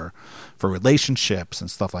or for relationships and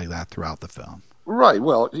stuff like that throughout the film. Right.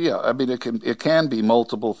 Well, yeah. I mean, it can be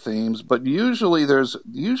multiple themes, but usually there's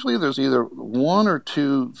either one or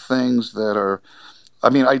two things that are. I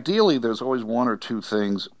mean, ideally, there's always one or two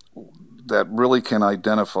things that really can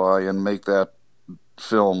identify and make that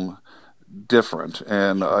film different.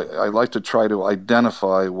 And I like to try to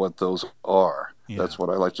identify what those are. Yeah. That's what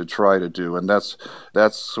I like to try to do, and that's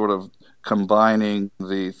sort of combining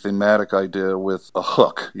the thematic idea with a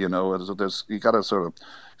hook. You got to sort of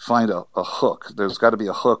find a hook. There's got to be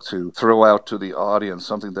a hook to throw out to the audience,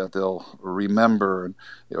 something that they'll remember,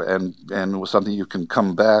 and something you can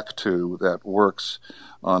come back to that works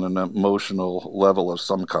on an emotional level of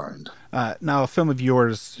some kind. Now, a film of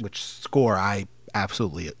yours, which score I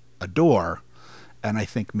absolutely adore, and I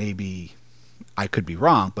think maybe I could be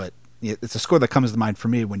wrong, but it's a score that comes to mind for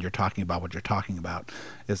me when you're talking about what you're talking about,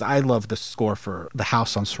 is I love the score for The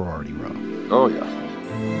House on Sorority Row. Oh, yeah.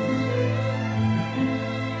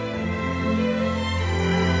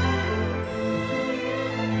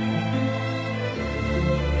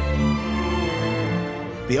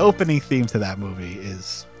 The opening theme to that movie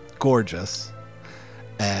is gorgeous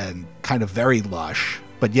and kind of very lush,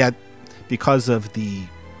 but yet because of the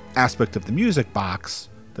aspect of the music box,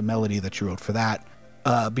 the melody that you wrote for that,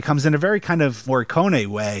 becomes in a very kind of Morricone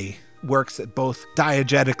way, works both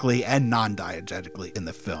diegetically and non-diegetically in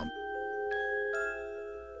the film.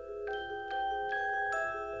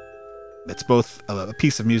 It's both a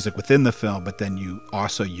piece of music within the film, but then you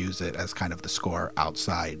also use it as kind of the score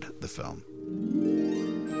outside the film.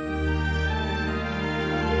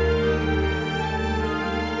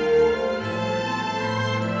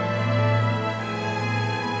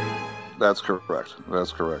 That's correct.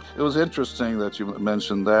 It was interesting that you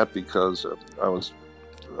mentioned that, because I was,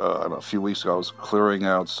 a few weeks ago, I was clearing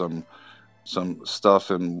out some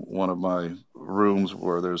stuff in one of my rooms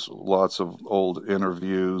where there's lots of old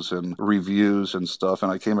interviews and reviews and stuff,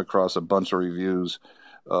 and I came across a bunch of reviews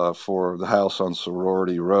for The House on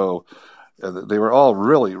Sorority Row. They were all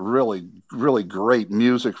really, really, really great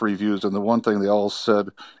music reviews, and the one thing they all said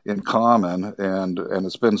in common, and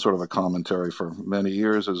it's been sort of a commentary for many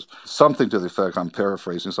years, is something to the effect, I'm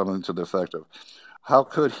paraphrasing, something to the effect of, how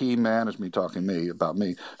could he manage,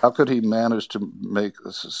 how could he manage to make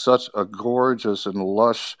such a gorgeous and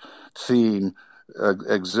lush theme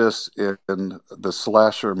exists in the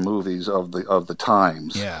slasher movies of the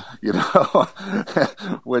times. Yeah. You know,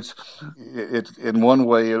 which it in one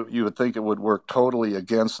way you would think it would work totally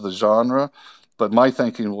against the genre, but my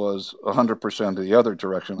thinking was 100% the other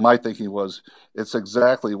direction. My thinking was it's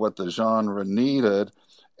exactly what the genre needed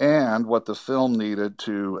and what the film needed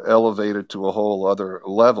to elevate it to a whole other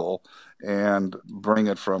level and bring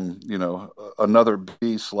it from, another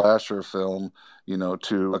B slasher film,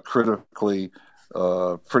 to a critically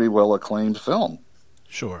pretty well acclaimed film.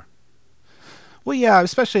 Sure. Well, yeah,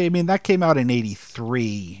 especially, that came out in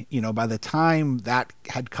 83. By the time that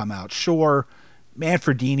had come out, sure,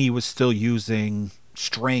 Manfredini was still using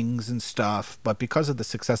strings and stuff, but because of the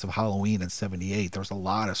success of Halloween in 78, there was a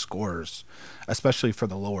lot of scores, especially for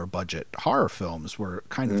the lower budget horror films, were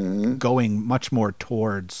kind of going much more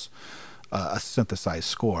towards a synthesized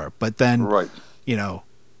score. But then, right.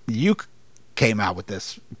 You came out with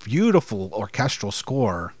this beautiful orchestral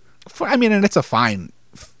score. And it's a fine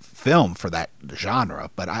film for that genre,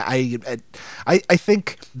 but I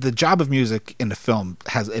think the job of music in the film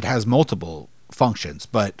has multiple functions,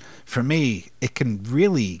 but for me, it can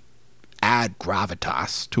really add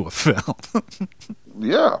gravitas to a film.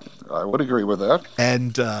 Yeah, I would agree with that.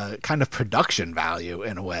 And kind of production value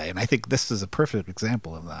in a way, and I think this is a perfect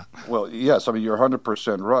example of that. Well, yes, you're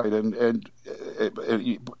 100% right, and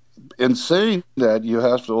in saying that, you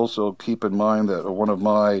have to also keep in mind that one of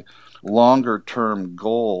my longer-term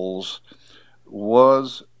goals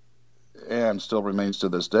was, and still remains to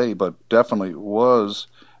this day, but definitely was,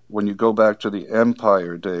 when you go back to the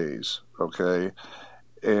Empire days, okay,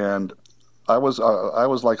 and I was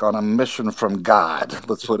like on a mission from God,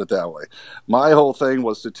 let's put it that way. My whole thing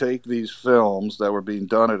was to take these films that were being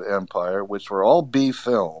done at Empire, which were all B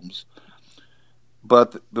films,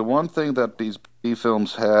 but the one thing that these B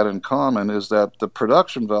films had in common is that the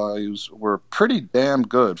production values were pretty damn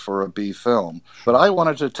good for a B film. But I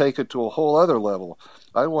wanted to take it to a whole other level.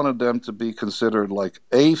 I wanted them to be considered like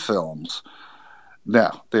A films.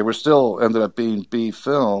 Now, they were still ended up being B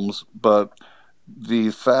films, but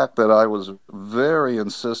the fact that I was very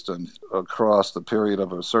insistent across the period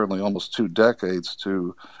of certainly almost 2 decades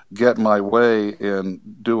to get my way in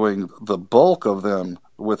doing the bulk of them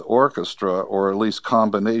with orchestra, or at least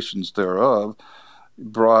combinations thereof,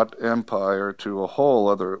 brought Empire to a whole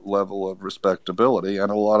other level of respectability.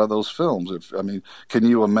 And a lot of those films, can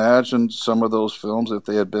you imagine some of those films if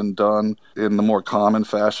they had been done in the more common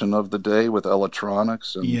fashion of the day with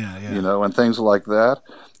electronics and and things like that?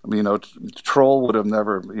 Troll would have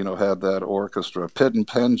never, had that orchestra. Pit and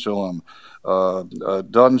Pendulum,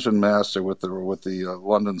 Dungeon Master with the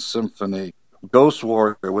London Symphony, Ghost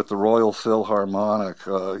Warrior with the Royal Philharmonic.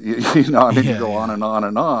 You go on and on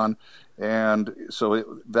and on. And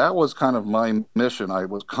so that was kind of my mission. I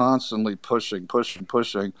was constantly pushing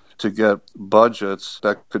to get budgets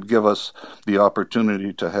that could give us the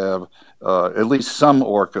opportunity to have at least some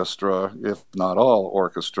orchestra, if not all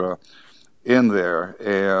orchestra, in there.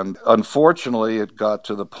 And unfortunately, it got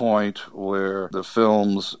to the point where the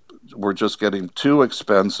films were just getting too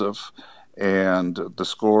expensive, and the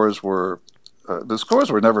scores were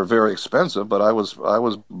never very expensive, but I was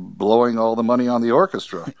blowing all the money on the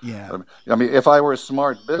orchestra. Yeah. If I were a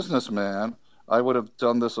smart businessman, I would have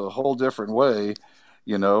done this a whole different way,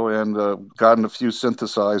 and gotten a few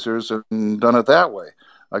synthesizers and done it that way.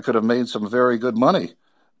 I could have made some very good money,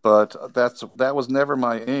 but that was never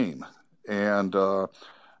my aim. And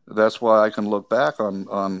that's why I can look back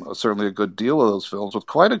on certainly a good deal of those films with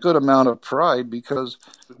quite a good amount of pride, because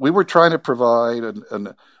we were trying to provide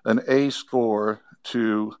an A score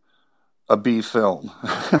to a B film,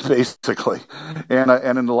 basically, and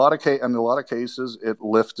in a lot of cases, it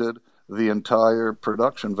lifted the entire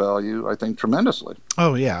production value, I think, tremendously.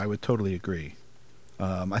 Oh yeah, I would totally agree.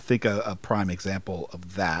 I think a prime example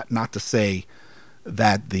of that, not to say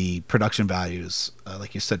that the production values,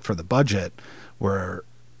 like you said, for the budget weren't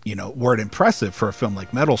impressive for a film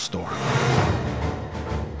like Metal Storm.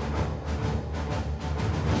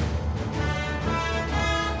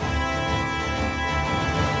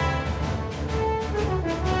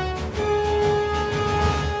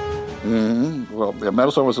 Well,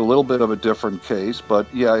 Metal Storm was a little bit of a different case, but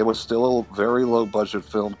yeah, it was still a very low budget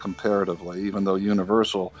film comparatively, even though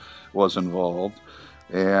Universal was involved,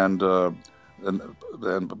 but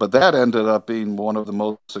that ended up being one of the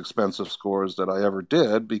most expensive scores that I ever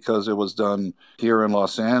did, because it was done here in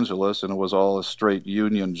Los Angeles and it was all a straight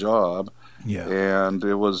union job. Yeah, and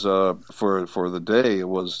it was for the day. It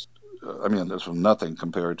was, this was nothing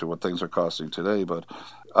compared to what things are costing today. But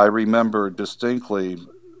I remember distinctly.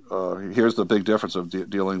 Here's the big difference of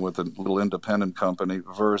dealing with a little independent company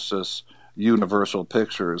versus Universal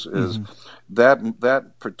Pictures is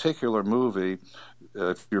that particular movie.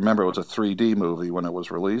 If you remember, it was a 3D movie when it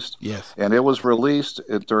was released. Yes. And it was released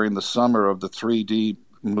during the summer of the 3D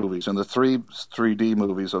movies. And the 3D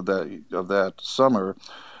movies of that summer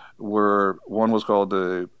were, one was called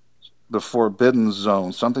the Forbidden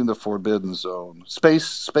Zone, the Forbidden Zone.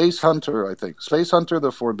 Space Hunter, I think. Space Hunter,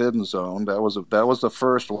 the Forbidden Zone. That was the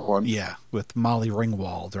first one. Yeah, with Molly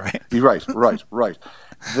Ringwald, right? Right.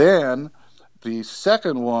 Then the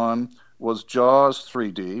second one was Jaws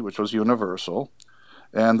 3D, which was Universal.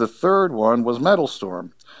 And the third one was Metal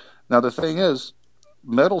Storm. Now, the thing is,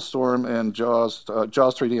 Metal Storm and Jaws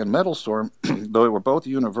 3D and Metal Storm, though they were both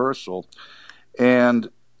Universal, and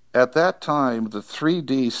at that time, the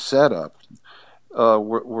 3D setup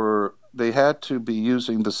they had to be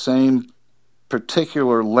using the same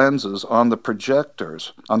particular lenses on the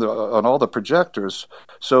projectors, on all the projectors.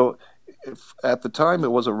 So, at the time,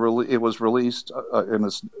 it was released in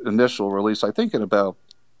its initial release, I think, in about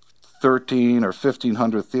 13 or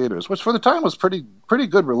 1,500 theaters, which for the time was pretty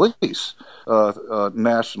good release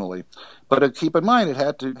nationally. But keep in mind, it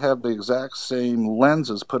had to have the exact same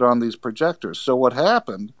lenses put on these projectors. So what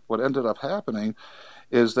ended up happening,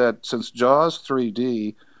 is that since Jaws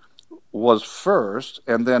 3D was first,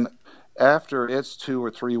 and then after its 2 or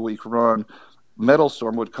 3 week run, Metal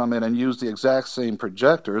Storm would come in and use the exact same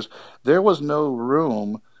projectors, there was no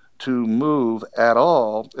room to move at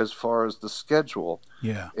all as far as the schedule.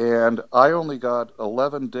 Yeah. And I only got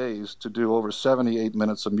 11 days to do over 78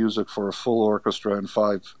 minutes of music for a full orchestra and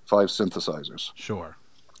five synthesizers. Sure.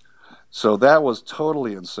 So that was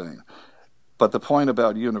totally insane. But the point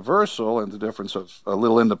about Universal and the difference of a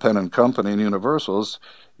little independent company and Universal is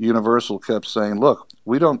Universal kept saying, look,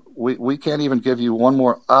 we can't even give you one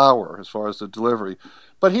more hour as far as the delivery.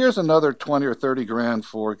 But here's another 20 or 30 grand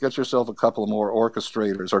for get yourself a couple more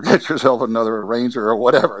orchestrators or get yourself another arranger or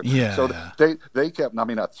whatever. Yeah. So they kept,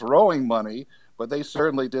 not throwing money, but they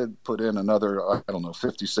certainly did put in another,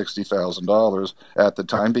 $50,000-$60,000 at the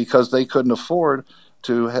time because they couldn't afford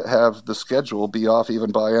to have the schedule be off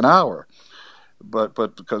even by an hour. But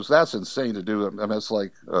because that's insane to do. I mean, it's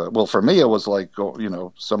like, for me, it was like,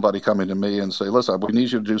 somebody coming to me and say, listen, we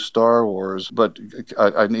need you to do Star Wars, but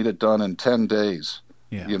I need it done in 10 days.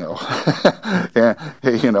 Yeah. And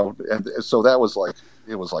so that was like,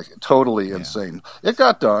 it was like totally insane. It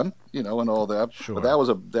got done, and all that. Sure. But that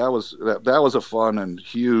was a fun and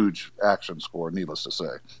huge action score, needless to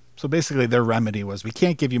say. So basically, their remedy was, we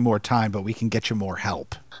can't give you more time, but we can get you more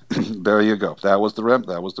help. There you go. That was the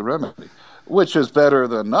remedy, which is better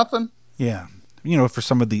than nothing. Yeah. For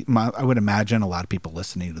some of I would imagine a lot of people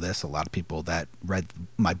listening to this, a lot of people that read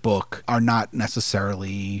my book are not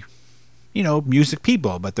necessarily, music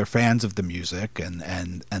people, but they're fans of the music and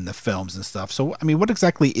the films and stuff. So, I mean, what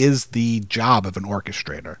exactly is the job of an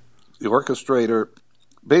orchestrator? The orchestrator,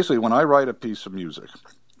 basically, when I write a piece of music,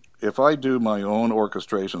 if I do my own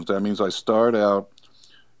orchestrations, that means I start out,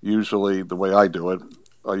 usually the way I do it,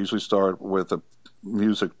 I usually start with a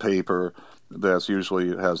music paper that's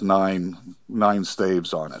usually has nine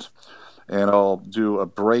staves on it. And I'll do a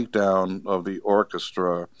breakdown of the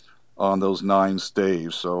orchestra on those 9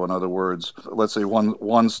 staves. So in other words, let's say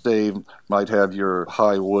one stave might have your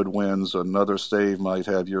high woodwinds, another stave might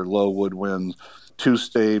have your low woodwinds, 2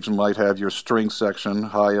 staves might have your string section,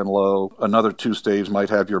 high and low, another 2 staves might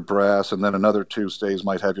have your brass, and then another 2 staves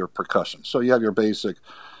might have your percussion. So you have your basic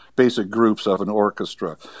groups of an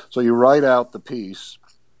orchestra. So you write out the piece,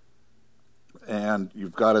 and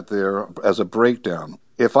you've got it there as a breakdown.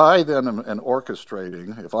 If I then am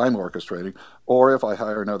orchestrating, or if I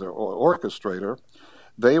hire another orchestrator,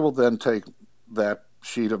 they will then take that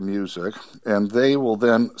sheet of music and they will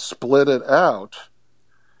then split it out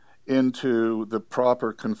into the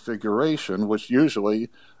proper configuration, which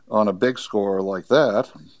usually on a big score like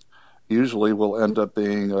that, usually will end up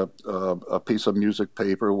being a piece of music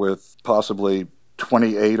paper with possibly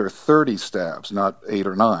 28 or 30 stabs, not 8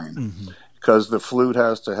 or 9, because the flute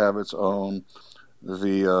has to have its own.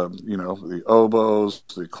 The oboes,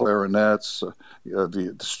 the clarinets,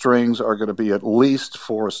 the strings are going to be at least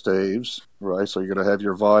 4 staves, right? So you're going to have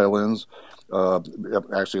your violins.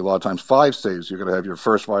 Actually, a lot of times 5 staves. You're going to have your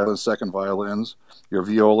first violin, second violins, your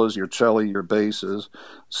violas, your cello, your basses.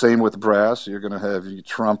 Same with brass. You're going to have your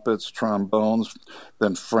trumpets, trombones,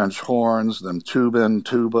 then French horns, then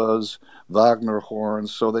tubas, Wagner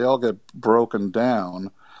horns. So they all get broken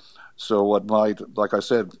down. So what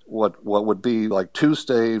would be like 2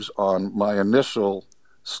 staves on my initial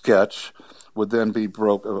sketch would then be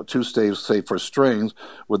 2 staves, say for strings,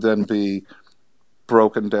 would then be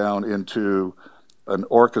broken down into an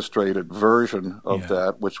orchestrated version of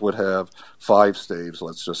that, which would have 5 staves,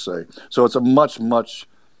 let's just say. So it's a much, much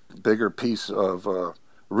bigger piece of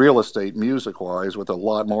real estate music-wise with a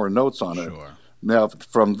lot more notes on it. Sure. Now,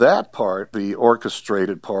 from that part, the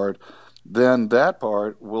orchestrated part, then that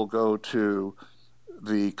part will go to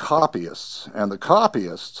the copyists. And the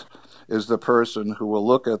copyist is the person who will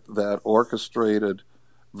look at that orchestrated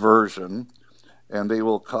version, and they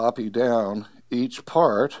will copy down each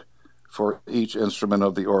part for each instrument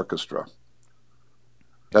of the orchestra.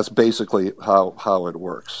 That's basically how it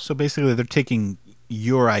works. So basically they're taking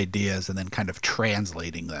your ideas and then kind of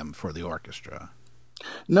translating them for the orchestra.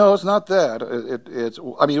 No, it's not that.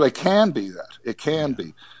 It can be that. It can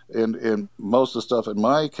be. In most of the stuff in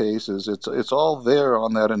my case it's all there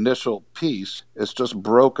on that initial piece. It's just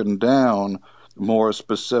broken down more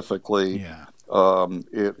specifically. Yeah.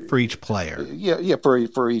 For each player.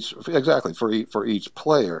 For each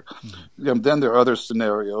player. Mm-hmm. Then there are other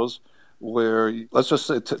scenarios where, let's just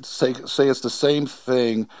say it's the same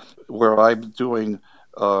thing where I'm doing,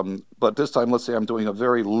 but this time let's say I'm doing a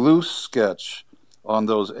very loose sketch on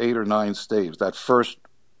those 8 or 9 staves. That's first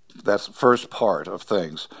part of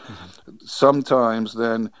things. Mm-hmm. Sometimes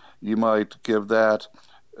then you might give that.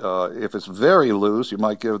 If it's very loose, you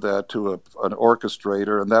might give that to an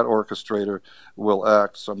orchestrator, and that orchestrator will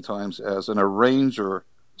act sometimes as an arranger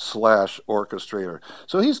 / orchestrator.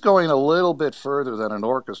 So he's going a little bit further than an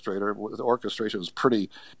orchestrator. The orchestration is pretty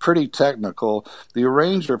technical. The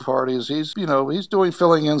arranger part is he's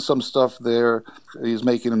filling in some stuff there. He's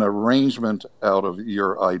making an arrangement out of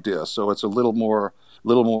your idea. So it's a little more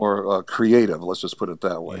creative. Let's just put it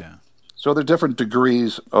that way. Yeah. So there are different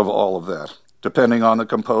degrees of all of that, depending on the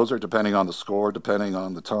composer, depending on the score, depending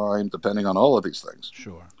on the time, depending on all of these things.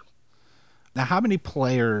 Sure. Now, how many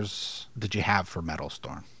players did you have for Metal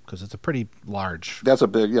Storm? Because it's a pretty large... That's a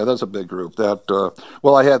big group.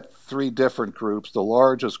 I had 3 different groups. The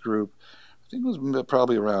largest group, I think, was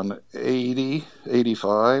probably around 80,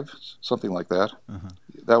 85, something like that. Uh-huh.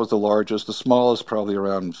 That was the largest. The smallest, probably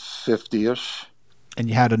around 50-ish. And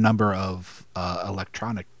you had a number of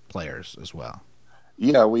electronic players as well.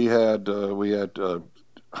 Yeah, we had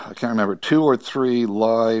I can't remember, 2 or 3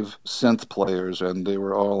 live synth players, and they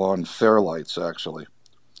were all on Fairlights, actually.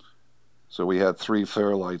 So we had 3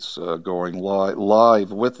 Fairlights going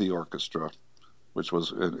live with the orchestra, which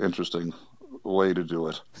was an interesting way to do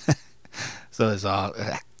it. So it's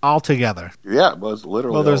all together. Yeah, it was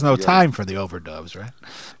literally. Well, there's no time for the overdubs, right?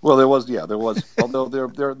 Well, there was. Although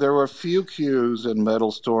there were a few cues in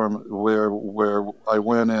Metal Storm where I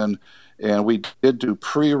went in and we did do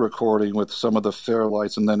pre-recording with some of the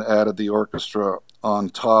Fairlights and then added the orchestra on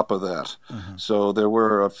top of that. Mm-hmm. So there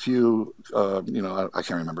were a few, I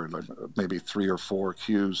can't remember, maybe 3 or 4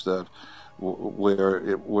 cues that where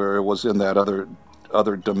it was in that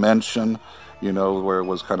other dimension, where it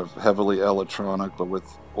was kind of heavily electronic, but with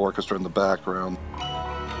orchestra in the background.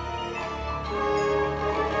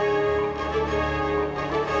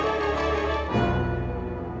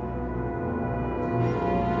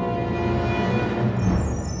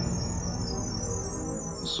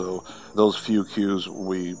 So those few cues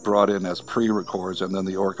we brought in as pre-records, and then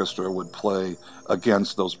the orchestra would play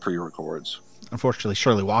against those pre-records. Unfortunately,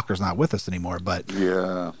 Shirley Walker's not with us anymore, but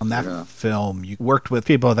on that film, you worked with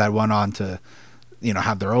people that went on to,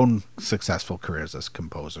 have their own successful careers as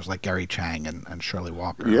composers, like Gary Chang and Shirley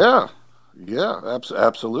Walker.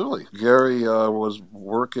 Absolutely. Gary was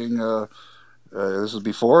working, this is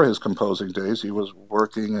before his composing days, he was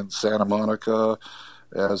working in Santa Monica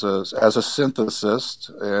as a synthesist,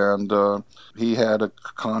 and he had a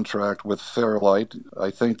contract with Fairlight.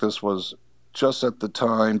 I think this was just at the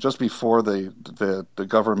time, just before the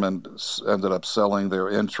government ended up selling their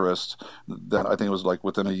interest. That I think it was like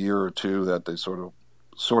within a year or 2 that they sort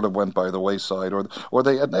of went by the wayside, or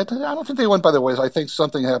they. I don't think they went by the wayside. I think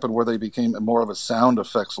something happened where they became more of a sound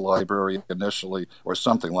effects library initially, or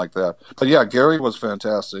something like that. But yeah, Gary was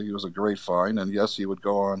fantastic. He was a great find, and yes, he would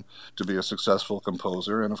go on to be a successful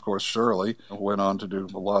composer. And of course, Shirley went on to do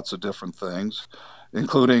lots of different things,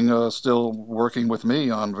 including still working with me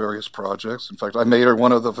on various projects. In fact, I made her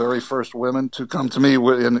one of the very first women to come to me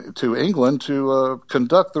to England to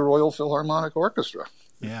conduct the Royal Philharmonic Orchestra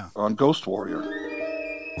on Ghost Warrior.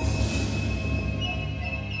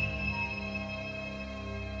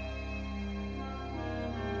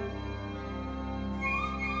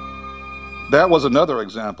 That was another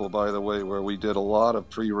example, by the way, where we did a lot of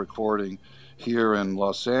pre-recording here in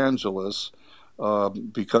Los Angeles,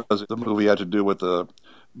 because the movie had to do with the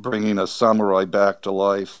bringing a samurai back to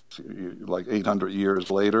life like 800 years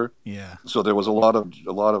later. Yeah. So there was a lot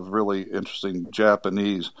of really interesting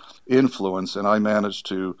Japanese influence, and I managed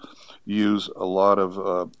to use a lot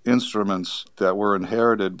of instruments that were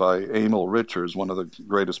inherited by Emil Richards, one of the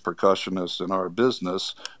greatest percussionists in our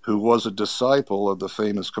business, who was a disciple of the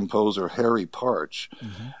famous composer Harry Partch.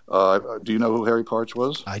 Mm-hmm. Do you know who Harry Partch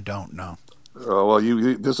was? I don't know. Well,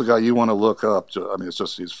 this is a guy you want to look up. I mean,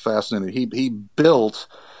 he's fascinating. He built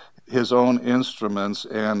his own instruments,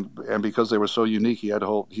 and because they were so unique, he had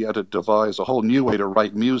to devise a whole new way to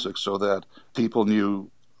write music so that people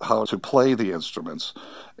knew how to play the instruments,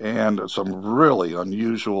 and some really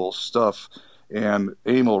unusual stuff. And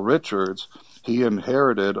Emil Richards, he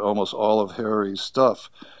inherited almost all of Harry's stuff.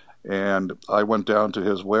 And I went down to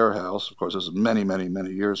his warehouse. Of course, this is many, many,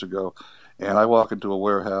 many years ago. And I walk into a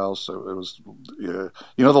warehouse. It was, the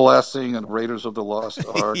last scene in Raiders of the Lost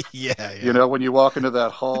Ark. Yeah. You know, when you walk into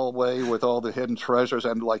that hallway with all the hidden treasures,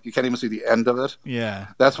 and like you can't even see the end of it. Yeah.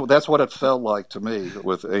 That's what it felt like to me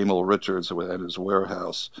with Emil Richards at his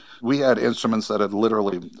warehouse. We had instruments that had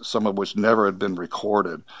literally, some of which never had been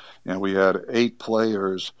recorded, and we had 8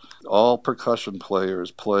 players, all percussion players,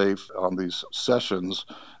 play on these sessions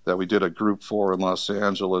that we did at Group 4 in Los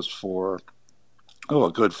Angeles for a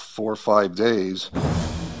good 4 or 5 days.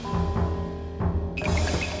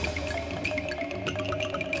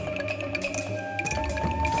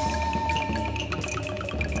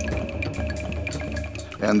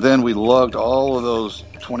 And then we lugged all of those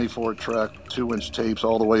 24-track 2-inch tapes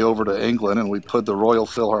all the way over to England, and we put the Royal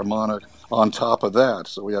Philharmonic on top of that.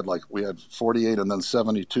 So we had 48 and then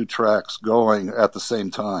 72 tracks going at the same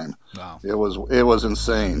time. Wow. It was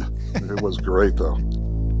insane. It was great though.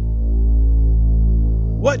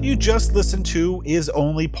 What you just listened to is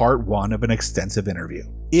only part 1 of an extensive interview.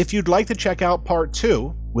 If you'd like to check out part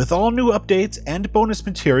 2, with all new updates and bonus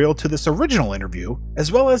material to this original interview,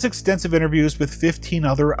 as well as extensive interviews with 15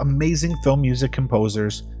 other amazing film music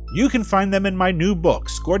composers, you can find them in my new book,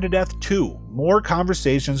 Scored to Death 2, More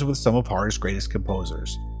Conversations with Some of Horror's Greatest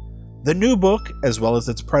Composers. The new book, as well as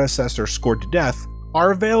its predecessor, Scored to Death,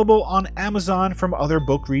 are available on Amazon from other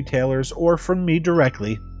book retailers or from me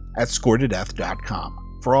directly at scoredtodeath.com.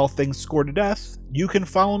 For all things Scored to Death, you can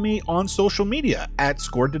follow me on social media at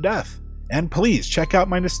Scored to Death. And please check out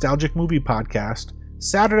my nostalgic movie podcast,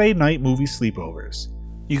 Saturday Night Movie Sleepovers.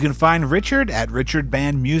 You can find Richard at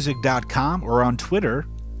richardbandmusic.com or on Twitter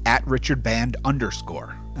at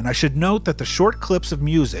richardband_. And I should note that the short clips of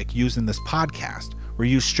music used in this podcast were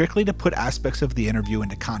used strictly to put aspects of the interview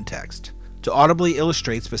into context, to audibly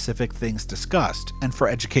illustrate specific things discussed, and for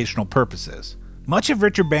educational purposes. Much of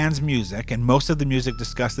Richard Band's music and most of the music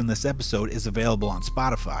discussed in this episode is available on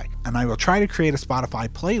Spotify, and I will try to create a Spotify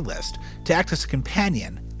playlist to act as a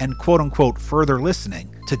companion and quote-unquote further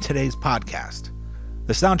listening to today's podcast.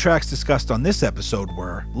 The soundtracks discussed on this episode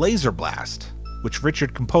were Laser Blast, which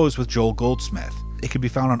Richard composed with Joel Goldsmith. It can be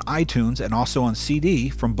found on iTunes and also on CD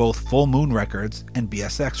from both Full Moon Records and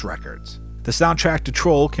BSX Records. The soundtrack to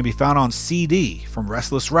Troll can be found on CD from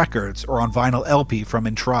Restless Records or on vinyl LP from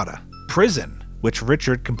Entrada. Prison, which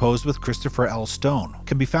Richard composed with Christopher L. Stone,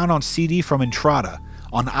 can be found on CD from Entrada,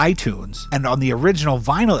 on iTunes, and on the original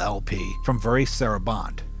vinyl LP from Very Sarah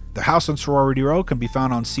Bond. The House on Sorority Row can be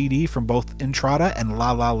found on CD from both Entrada and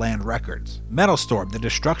La La Land Records. Metal Storm, The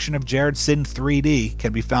Destruction of Jared Sin 3D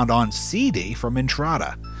can be found on CD from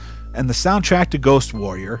Entrada. And the soundtrack to Ghost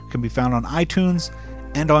Warrior can be found on iTunes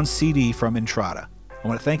and on CD from Entrada. I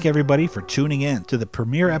want to thank everybody for tuning in to the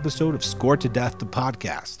premiere episode of Scored to Death, the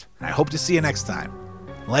podcast. And I hope to see you next time.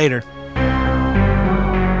 Later.